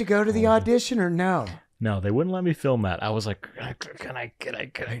 Did you get to go to the audition or no? No, they wouldn't let me film that. I was like, can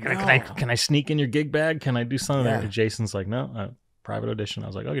I sneak in your gig bag? Can I do something there? Jason's like, no, private audition. I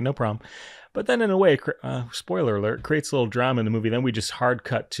was like, okay, no problem. But then in a way, spoiler alert, creates a little drama in the movie. Then we just hard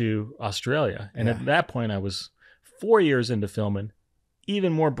cut to Australia. And at that point, I was 4 years into filming,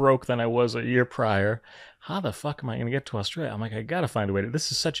 even more broke than I was a year prior. How the fuck am I going to get to Australia? I'm like, I got to find a way to.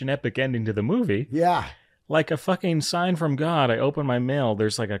 This is such an epic ending to the movie. Yeah. Like a fucking sign from God, I open my mail.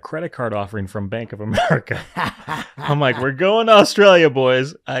 There's like a credit card offering from Bank of America. I'm like, we're going to Australia,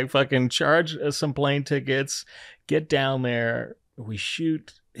 boys. I fucking charge some plane tickets, get down there. We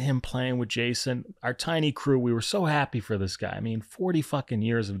shoot him playing with Jason. Our tiny crew, we were so happy for this guy. I mean, 40 fucking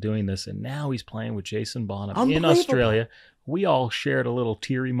years of doing this, and now he's playing with Jason Bonham in Australia We all shared a little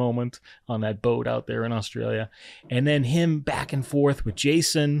teary moment on that boat out there in Australia. And then him back and forth with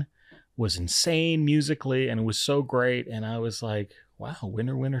Jason was insane musically, and it was so great. And I was like, wow,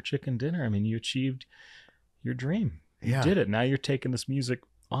 winner, winner, chicken dinner. I mean, you achieved your dream. You did it. Now you're taking this music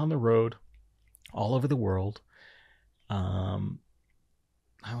on the road all over the world.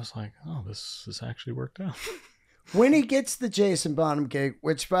 I was like, oh, this actually worked out. When he gets the Jason Bonham gig,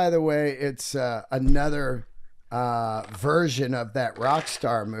 which, by the way, it's another version of that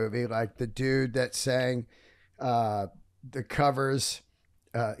Rockstar movie, like the dude that sang the covers,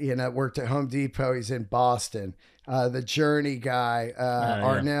 worked at Home Depot. He's in Boston. The Journey guy,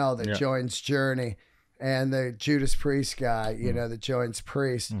 Arnell, that joins Journey, and the Judas Priest guy, that joins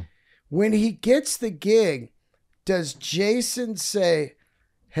Priest. When he gets the gig, does Jason say,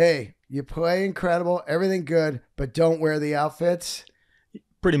 hey, you play incredible, everything good, but don't wear the outfits?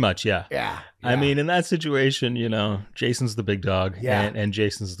 Pretty much, yeah. Yeah. I mean, in that situation, Jason's the big dog, and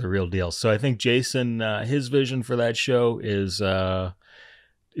Jason's the real deal. So I think Jason, his vision for that show is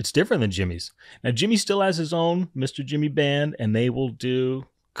it's different than Jimmy's. Now, Jimmy still has his own Mr. Jimmy band, and they will do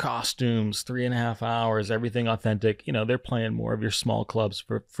costumes, 3.5 hours, everything authentic. They're playing more of your small clubs.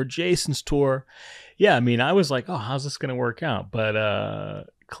 For Jason's tour, I mean, I was like, oh, how's this going to work out? But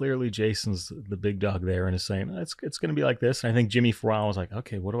clearly Jason's the big dog there and is saying, it's going to be like this. And I think Jimmy for a while was like,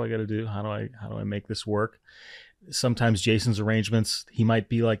 okay, what do I got to do? How do I make this work? Sometimes Jason's arrangements, he might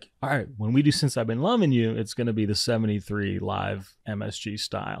be like, all right, when we do Since I've Been Loving You, it's going to be the 73 live MSG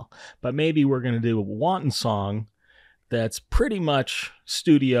style. But maybe we're going to do a Wanton song that's pretty much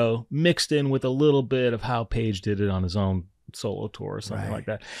studio mixed in with a little bit of how Page did it on his own solo tour or something like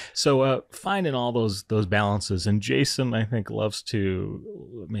that. So finding all those balances. And Jason, I think, loves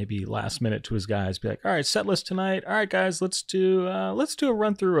to maybe last minute to his guys be like, all right, set list tonight. All right, guys, let's do a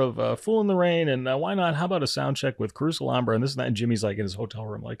run through of Fool in the Rain, and why not? How about a sound check with Cruise Alhambra and this and that? And Jimmy's like in his hotel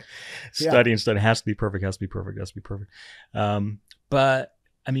room, like studying. It has to be perfect. Has to be perfect. Has to be perfect. But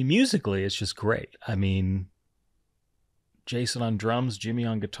I mean, musically, it's just great. I mean, Jason on drums, Jimmy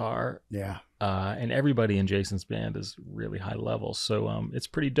on guitar. Yeah. And everybody in Jason's band is really high level. So it's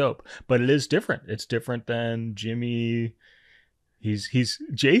pretty dope. But it is different. It's different than Jimmy. He's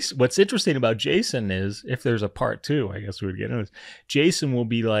Jason. What's interesting about Jason is, if there's a part 2, I guess we would get into this. Jason will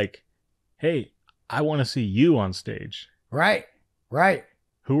be like, hey, I want to see you on stage. Right.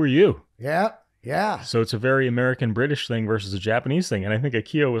 Who are you? Yeah. So it's a very American British thing versus a Japanese thing. And I think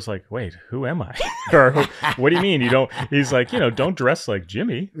Akio was like, wait, who am I? Or what do you mean? He's like, don't dress like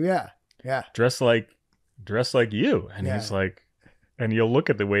Jimmy. Yeah. Dress like you. And he's like, and you'll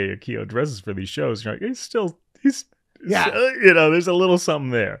look at the way Akio dresses for these shows. You're like, he's there's a little something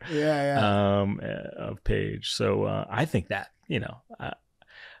there. Yeah. Of Page. So I think that,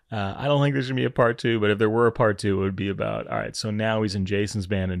 I don't think there's going to be a part 2, but if there were a part 2, it would be about, all right, so now he's in Jason's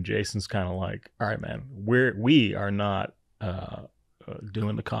band, and Jason's kind of like, all right, man, we are not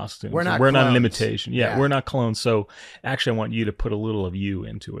doing the costumes. We're not an imitation. Yeah, we're not clones. So actually, I want you to put a little of you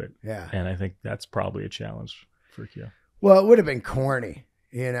into it. Yeah. And I think that's probably a challenge for Akio. Well, it would have been corny,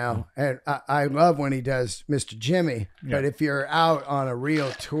 and I love when he does Mr. Jimmy, but if you're out on a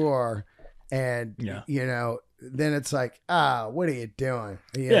real tour and, then it's like, what are you doing?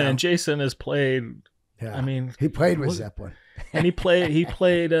 And Jason has played. Yeah. I mean, he played with Zeppelin, and he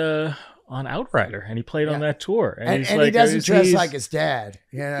played on Outrider, and he played on that tour, and he doesn't dress like his dad.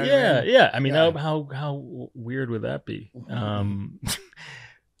 Yeah. I mean, how weird would that be?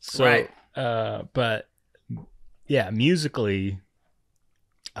 But yeah, musically,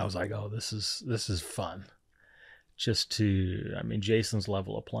 I was like, oh, this is fun. Jason's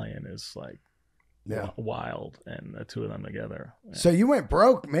level of playing is like. Yeah, wild, and the two of them together. Yeah. So you went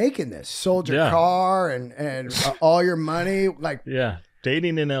broke making this, sold your car and all your money, like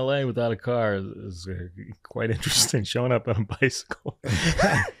dating in LA without a car is quite interesting. Showing up on a bicycle,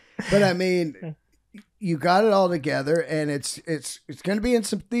 but I mean, you got it all together, and it's going to be in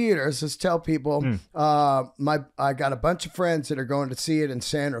some theaters. Let's tell people, I got a bunch of friends that are going to see it in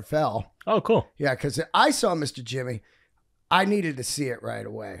San Rafael. Oh, cool. Yeah, because I saw Mr. Jimmy. I needed to see it right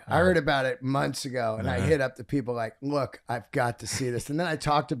away. I heard about it months ago, and I hit up the people like, look, I've got to see this. And then I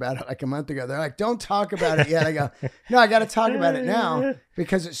talked about it like a month ago. They're like, don't talk about it yet. I go, no, I got to talk about it now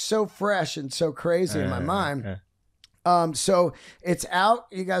because it's so fresh and so crazy in my mind. So it's out.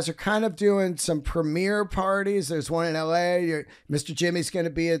 You guys are kind of doing some premiere parties. There's one in LA. Mr. Jimmy's going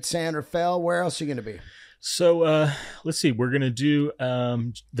to be at San Rafael. Where else are you going to be? So let's see. We're gonna do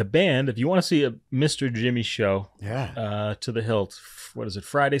the band. If you want to see a Mr. Jimmy show, Yeah. to the hilt. What is it?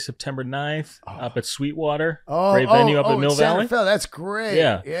 Friday, September 9th, up at Sweetwater. Oh, Great venue up at in Mill San Valley. Rafael. That's great.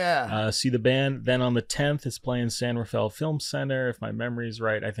 Yeah. Yeah. See the band. Then on the 10th, it's playing San Rafael Film Center. If my memory's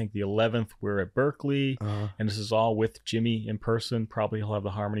right, I think the 11th we're at Berkeley, and this is all with Jimmy in person. Probably he'll have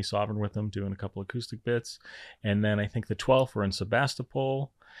the Harmony Sovereign with him, doing a couple acoustic bits. And then I think the 12th we're in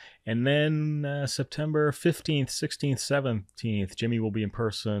Sebastopol. And then September 15th, 16th, 17th, Jimmy will be in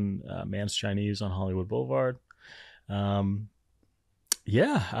person, Man's Chinese on Hollywood Boulevard. And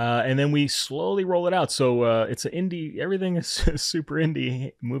then we slowly roll it out. So it's an indie, everything is super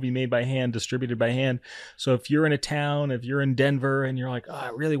indie, movie made by hand, distributed by hand. So if you're in a town, if you're in Denver and you're like, oh, I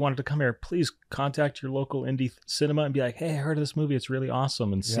really wanted to come here, please contact your local indie cinema and be like, hey, I heard of this movie. It's really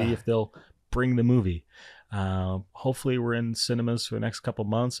awesome. And see if they'll bring the movie. Hopefully we're in cinemas for the next couple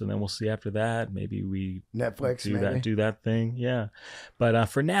months, and then we'll see after that. Maybe we Netflix do that thing. Yeah. But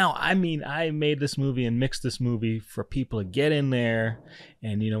for now, I mean, I made this movie and mixed this movie for people to get in there.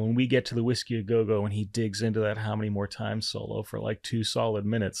 And, you know, when we get to the Whiskey a Go-Go and he digs into that How Many More Times solo for like 2 solid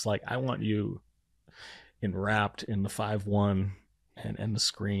minutes, like I want you enwrapped in the 5-1 and the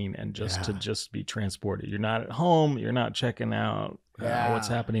screen and just be transported. You're not at home. You're not checking out what's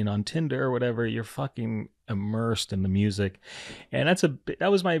happening on Tinder or whatever. You're fucking immersed in the music. And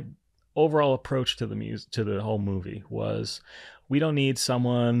that was my overall approach to the whole movie. Was we don't need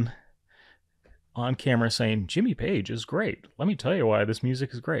someone on camera saying Jimmy Page is great. Let me tell you why this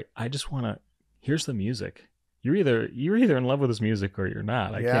music is great. I just want to, here's the music. You're either in love with this music or you're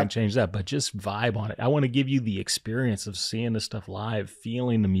not. I can't change that, but just vibe on it. I want to give you the experience of seeing this stuff live,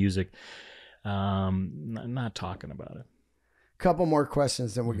 feeling the music, not talking about it. Couple more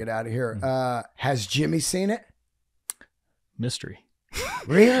questions, then we'll get out of here. Has Jimmy seen it? Mystery.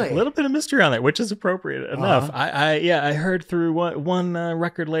 Really? A little bit of mystery on that, which is appropriate enough. I heard through one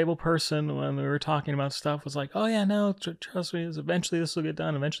record label person when we were talking about stuff was like, oh yeah, no, trust me, eventually this will get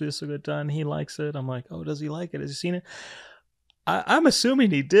done. Eventually this will get done. He likes it. I'm like, oh, does he like it? Has he seen it? I'm assuming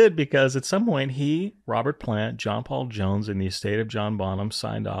he did, because at some point he, Robert Plant, John Paul Jones, and the estate of John Bonham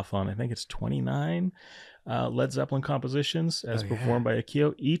signed off on, I think it's 29 Led Zeppelin compositions as performed by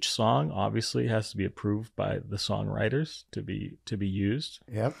Akio. Each song obviously has to be approved by the songwriters to be used.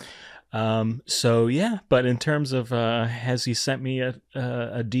 Yep. So yeah, but in terms of has he sent me a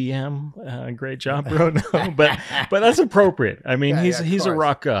DM? Great job, bro. No, but that's appropriate. I mean, he's a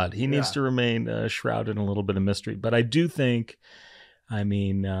rock god. He needs to remain shrouded in a little bit of mystery. But I do think, I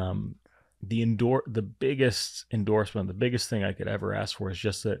mean, the biggest endorsement, the biggest thing I could ever ask for is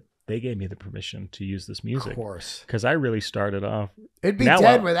just that they gave me the permission to use this music. Of course. Because I really started off. It'd be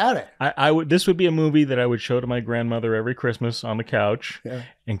dead without it. This would be a movie that I would show to my grandmother every Christmas on the couch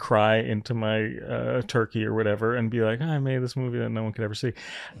and cry into my turkey or whatever and be like, I made this movie that no one could ever see.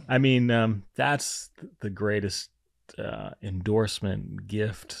 I mean, that's the greatest endorsement,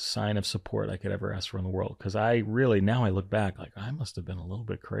 gift, sign of support I could ever ask for in the world. Because now I look back, like I must have been a little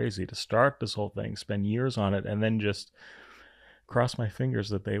bit crazy to start this whole thing, spend years on it, and then just cross my fingers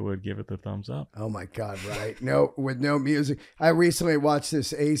that they would give it the thumbs up. Oh my God, right? No, with no music. I recently watched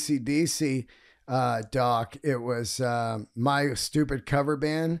this AC/DC doc. It was My Stupid Cover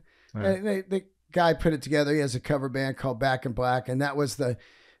Band. The guy put it together. He has a cover band called Back in Black, and that was the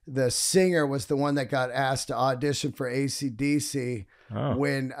singer was the one that got asked to audition for AC/DC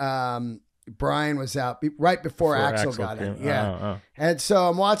when Brian was out right before Axl got in. Yeah. And so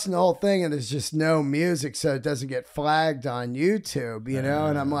I'm watching the whole thing and there's just no music, so it doesn't get flagged on YouTube, you know?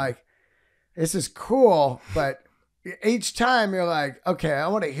 And I'm like, this is cool, but each time you're like, okay, I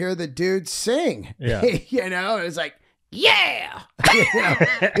want to hear the dude sing. Yeah. You know, and it's like, yeah. You know,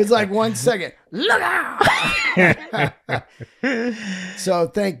 it's like 1 second. Look out. So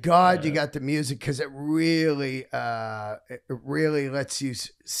thank God you got the music, because it really lets you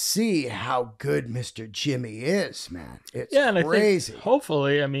see how good Mr. Jimmy is, man. It's crazy. I think,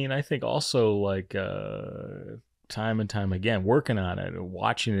 hopefully, I mean, I think also like time and time again, working on it,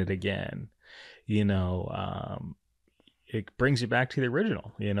 watching it again, you know, it brings you back to the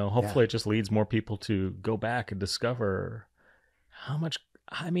original, you know. Hopefully it just leads more people to go back and discover how much.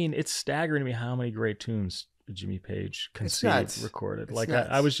 I mean, it's staggering to me how many great tunes Jimmy Page conceived, recorded. It's like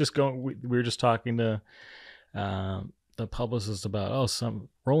I was just going, we were just talking to the publicist about, some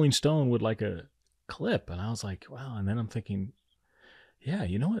Rolling Stone would like a clip, and I was like, wow. And then I'm thinking, yeah,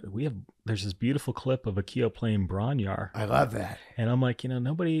 you know what? There's this beautiful clip of Akio playing Bronyar. I love that. And I'm like, you know,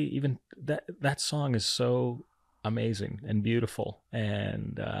 nobody even that song is so amazing and beautiful.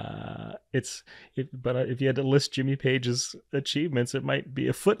 And but if you had to list Jimmy Page's achievements, it might be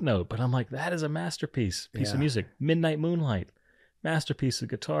a footnote. But I'm like, that is a masterpiece, piece of music. Midnight Moonlight, masterpiece of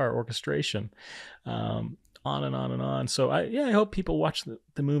guitar orchestration. On and on and on. So I hope people watch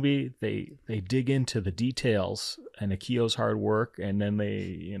the movie. They dig into the details and Akio's hard work, and then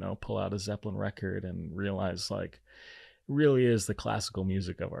they pull out a Zeppelin record and realize like it really is the classical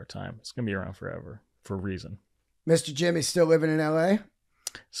music of our time. It's gonna be around forever for a reason. Mr. Jimmy's still living in L.A.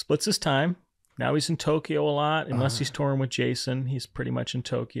 Splits his time. Now he's in Tokyo a lot, unless he's touring with Jason. He's pretty much in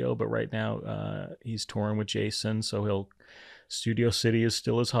Tokyo, but right now he's touring with Jason, so Studio City is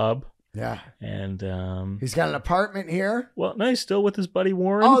still his hub. Yeah. And he's got an apartment here. Well, no, he's still with his buddy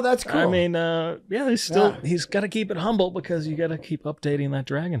Warren. Oh, that's cool. I mean, he's got to keep it humble because you got to keep updating that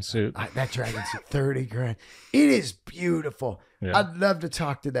dragon suit. That dragon suit, $30,000. It is beautiful. Yeah. I'd love to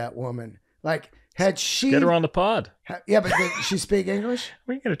talk to that woman. Like, had she get her on the pod? Yeah, but does she speak English?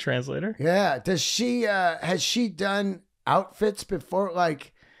 We can get a translator. Yeah. Does she? Has she done outfits before?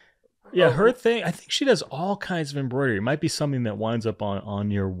 Like. Yeah, her thing, I think she does all kinds of embroidery. It might be something that winds up on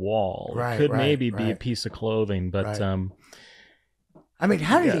your wall. Right, it could maybe be a piece of clothing, but I mean,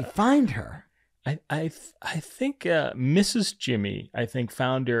 how did he find her? I think Mrs. Jimmy,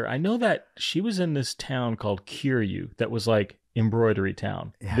 found her. I know that she was in this town called Kiryu that was like embroidery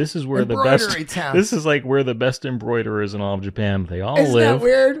town. Yeah. This is where this is like where the best embroiderers in all of Japan. They all live. Isn't that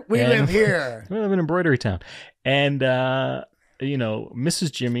weird? We live here. We live in embroidery town. And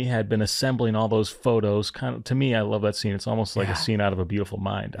Mrs. Jimmy had been assembling all those photos. Kind of, to me, I love that scene. It's almost like a scene out of A Beautiful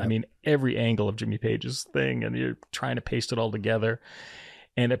Mind. Yep. I mean, every angle of Jimmy Page's thing, and you're trying to paste it all together.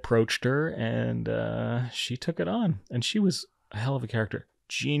 And approached her, and she took it on. And she was a hell of a character.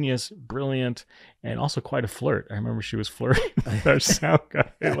 Genius, brilliant, and also quite a flirt. I remember she was flirting with our sound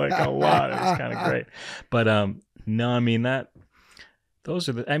guy like a lot. It was kind of great. But no, I mean those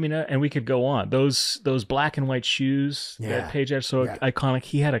are and we could go on. Those black and white shoes that Page had so iconic.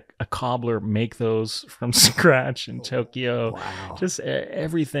 He had a cobbler make those from scratch in Tokyo. Wow. Just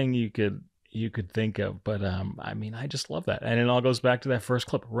everything you could think of. But I just love that. And it all goes back to that first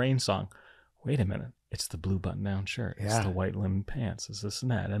clip, Rain Song. Wait a minute. It's the blue button-down shirt. It's the white linen pants. It's this and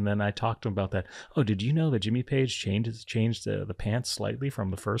that. And then I talked to him about that. Oh, did you know that Jimmy Page changed the pants slightly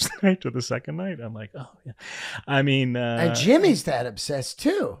from the first night to the second night? I'm like, oh, yeah. I mean... and Jimmy's that obsessed,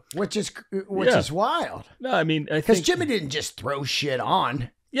 too, which is wild. No, I mean... Because Jimmy didn't just throw shit on.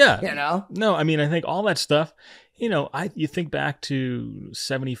 Yeah. No, I mean, I think all that stuff... you think back to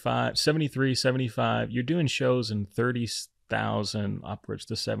 75, 73, 75, you're doing shows in 30,000 upwards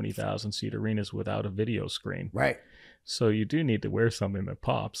to 70,000 seat arenas without a video screen. Right. So you do need to wear something that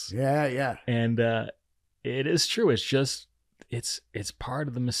pops. Yeah. And it is true. It's just, it's part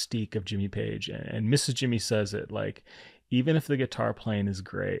of the mystique of Jimmy Page. And Mrs. Jimmy says it, like, even if the guitar playing is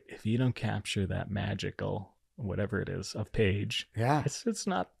great, if you don't capture that magical, whatever it is, of Page, it's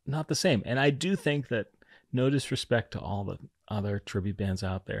not the same. And I do think that, no disrespect to all the other tribute bands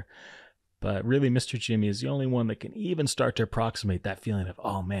out there, but really Mr. Jimmy is the only one that can even start to approximate that feeling of,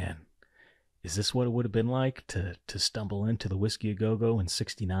 oh man, is this what it would have been like to stumble into the Whiskey A Go-Go in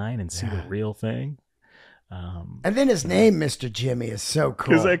 69 and see the real thing? And then his name, Mr. Jimmy, is so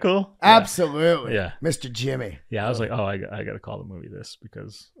cool. Is that cool? Absolutely. Yeah. Mr. Jimmy. Yeah, I was like, oh, I got to call the movie this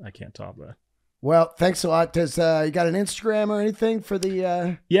because I can't top that. Well, thanks a lot. Does you got an Instagram or anything for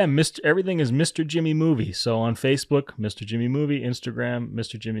the? Yeah, everything is Mr. Jimmy Movie. So on Facebook, Mr. Jimmy Movie, Instagram,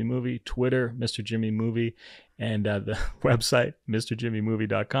 Mr. Jimmy Movie, Twitter, Mr. Jimmy Movie, and the website,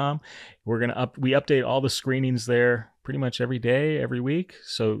 MrJimmyMovie.com. We update all the screenings there pretty much every day, every week.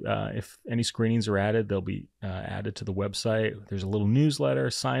 So if any screenings are added, they'll be added to the website. There's a little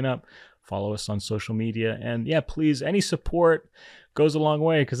newsletter. Sign up. Follow us on social media, and please, any support goes a long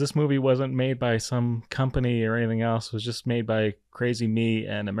way, because this movie wasn't made by some company or anything else. It was just made by Crazy Me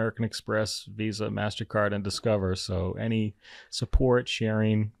and American Express, Visa, MasterCard, and Discover. So any support,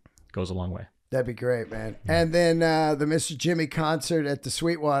 sharing goes a long way. That'd be great, man. And then the Mr. Jimmy concert at the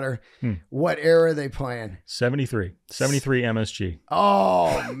Sweetwater, what era are they playing? 73 MSG.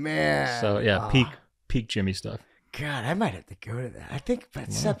 Oh, man. So, peak Jimmy stuff. God, I might have to go to that. I think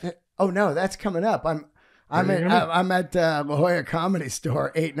that's oh, no, that's coming up. I'm at La Jolla Comedy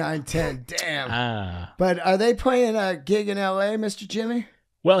Store, 8, 9, 10. Damn. But are they playing a gig in L.A., Mr. Jimmy?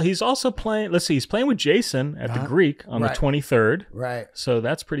 Well, he's also playing, he's playing with Jason at the Greek on the 23rd. Right. So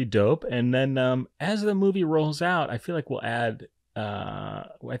that's pretty dope. And then as the movie rolls out, I feel like we'll add,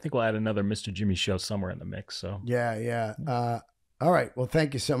 another Mr. Jimmy show somewhere in the mix. So yeah. All right. Well,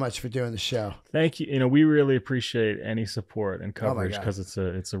 thank you so much for doing the show. Thank you. You know, we really appreciate any support and Oh my coverage God. because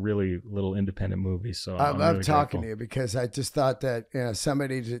it's a really little independent movie. So I I'm love really talking grateful. to you because I just thought that, you know,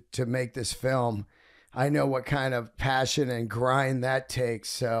 somebody to make this film, I know what kind of passion and grind that takes.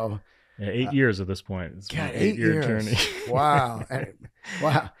 So Yeah, 8 years at this point. It's God, been an 8-year years. journey. Wow.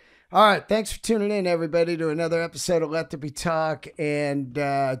 Wow. All right. Thanks for tuning in, everybody, to another episode of Let There Be Talk. And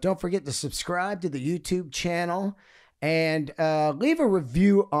don't forget to subscribe to the YouTube channel and leave a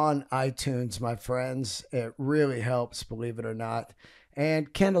review on iTunes, my friends. It really helps, believe it or not.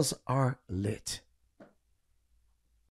 And candles are lit.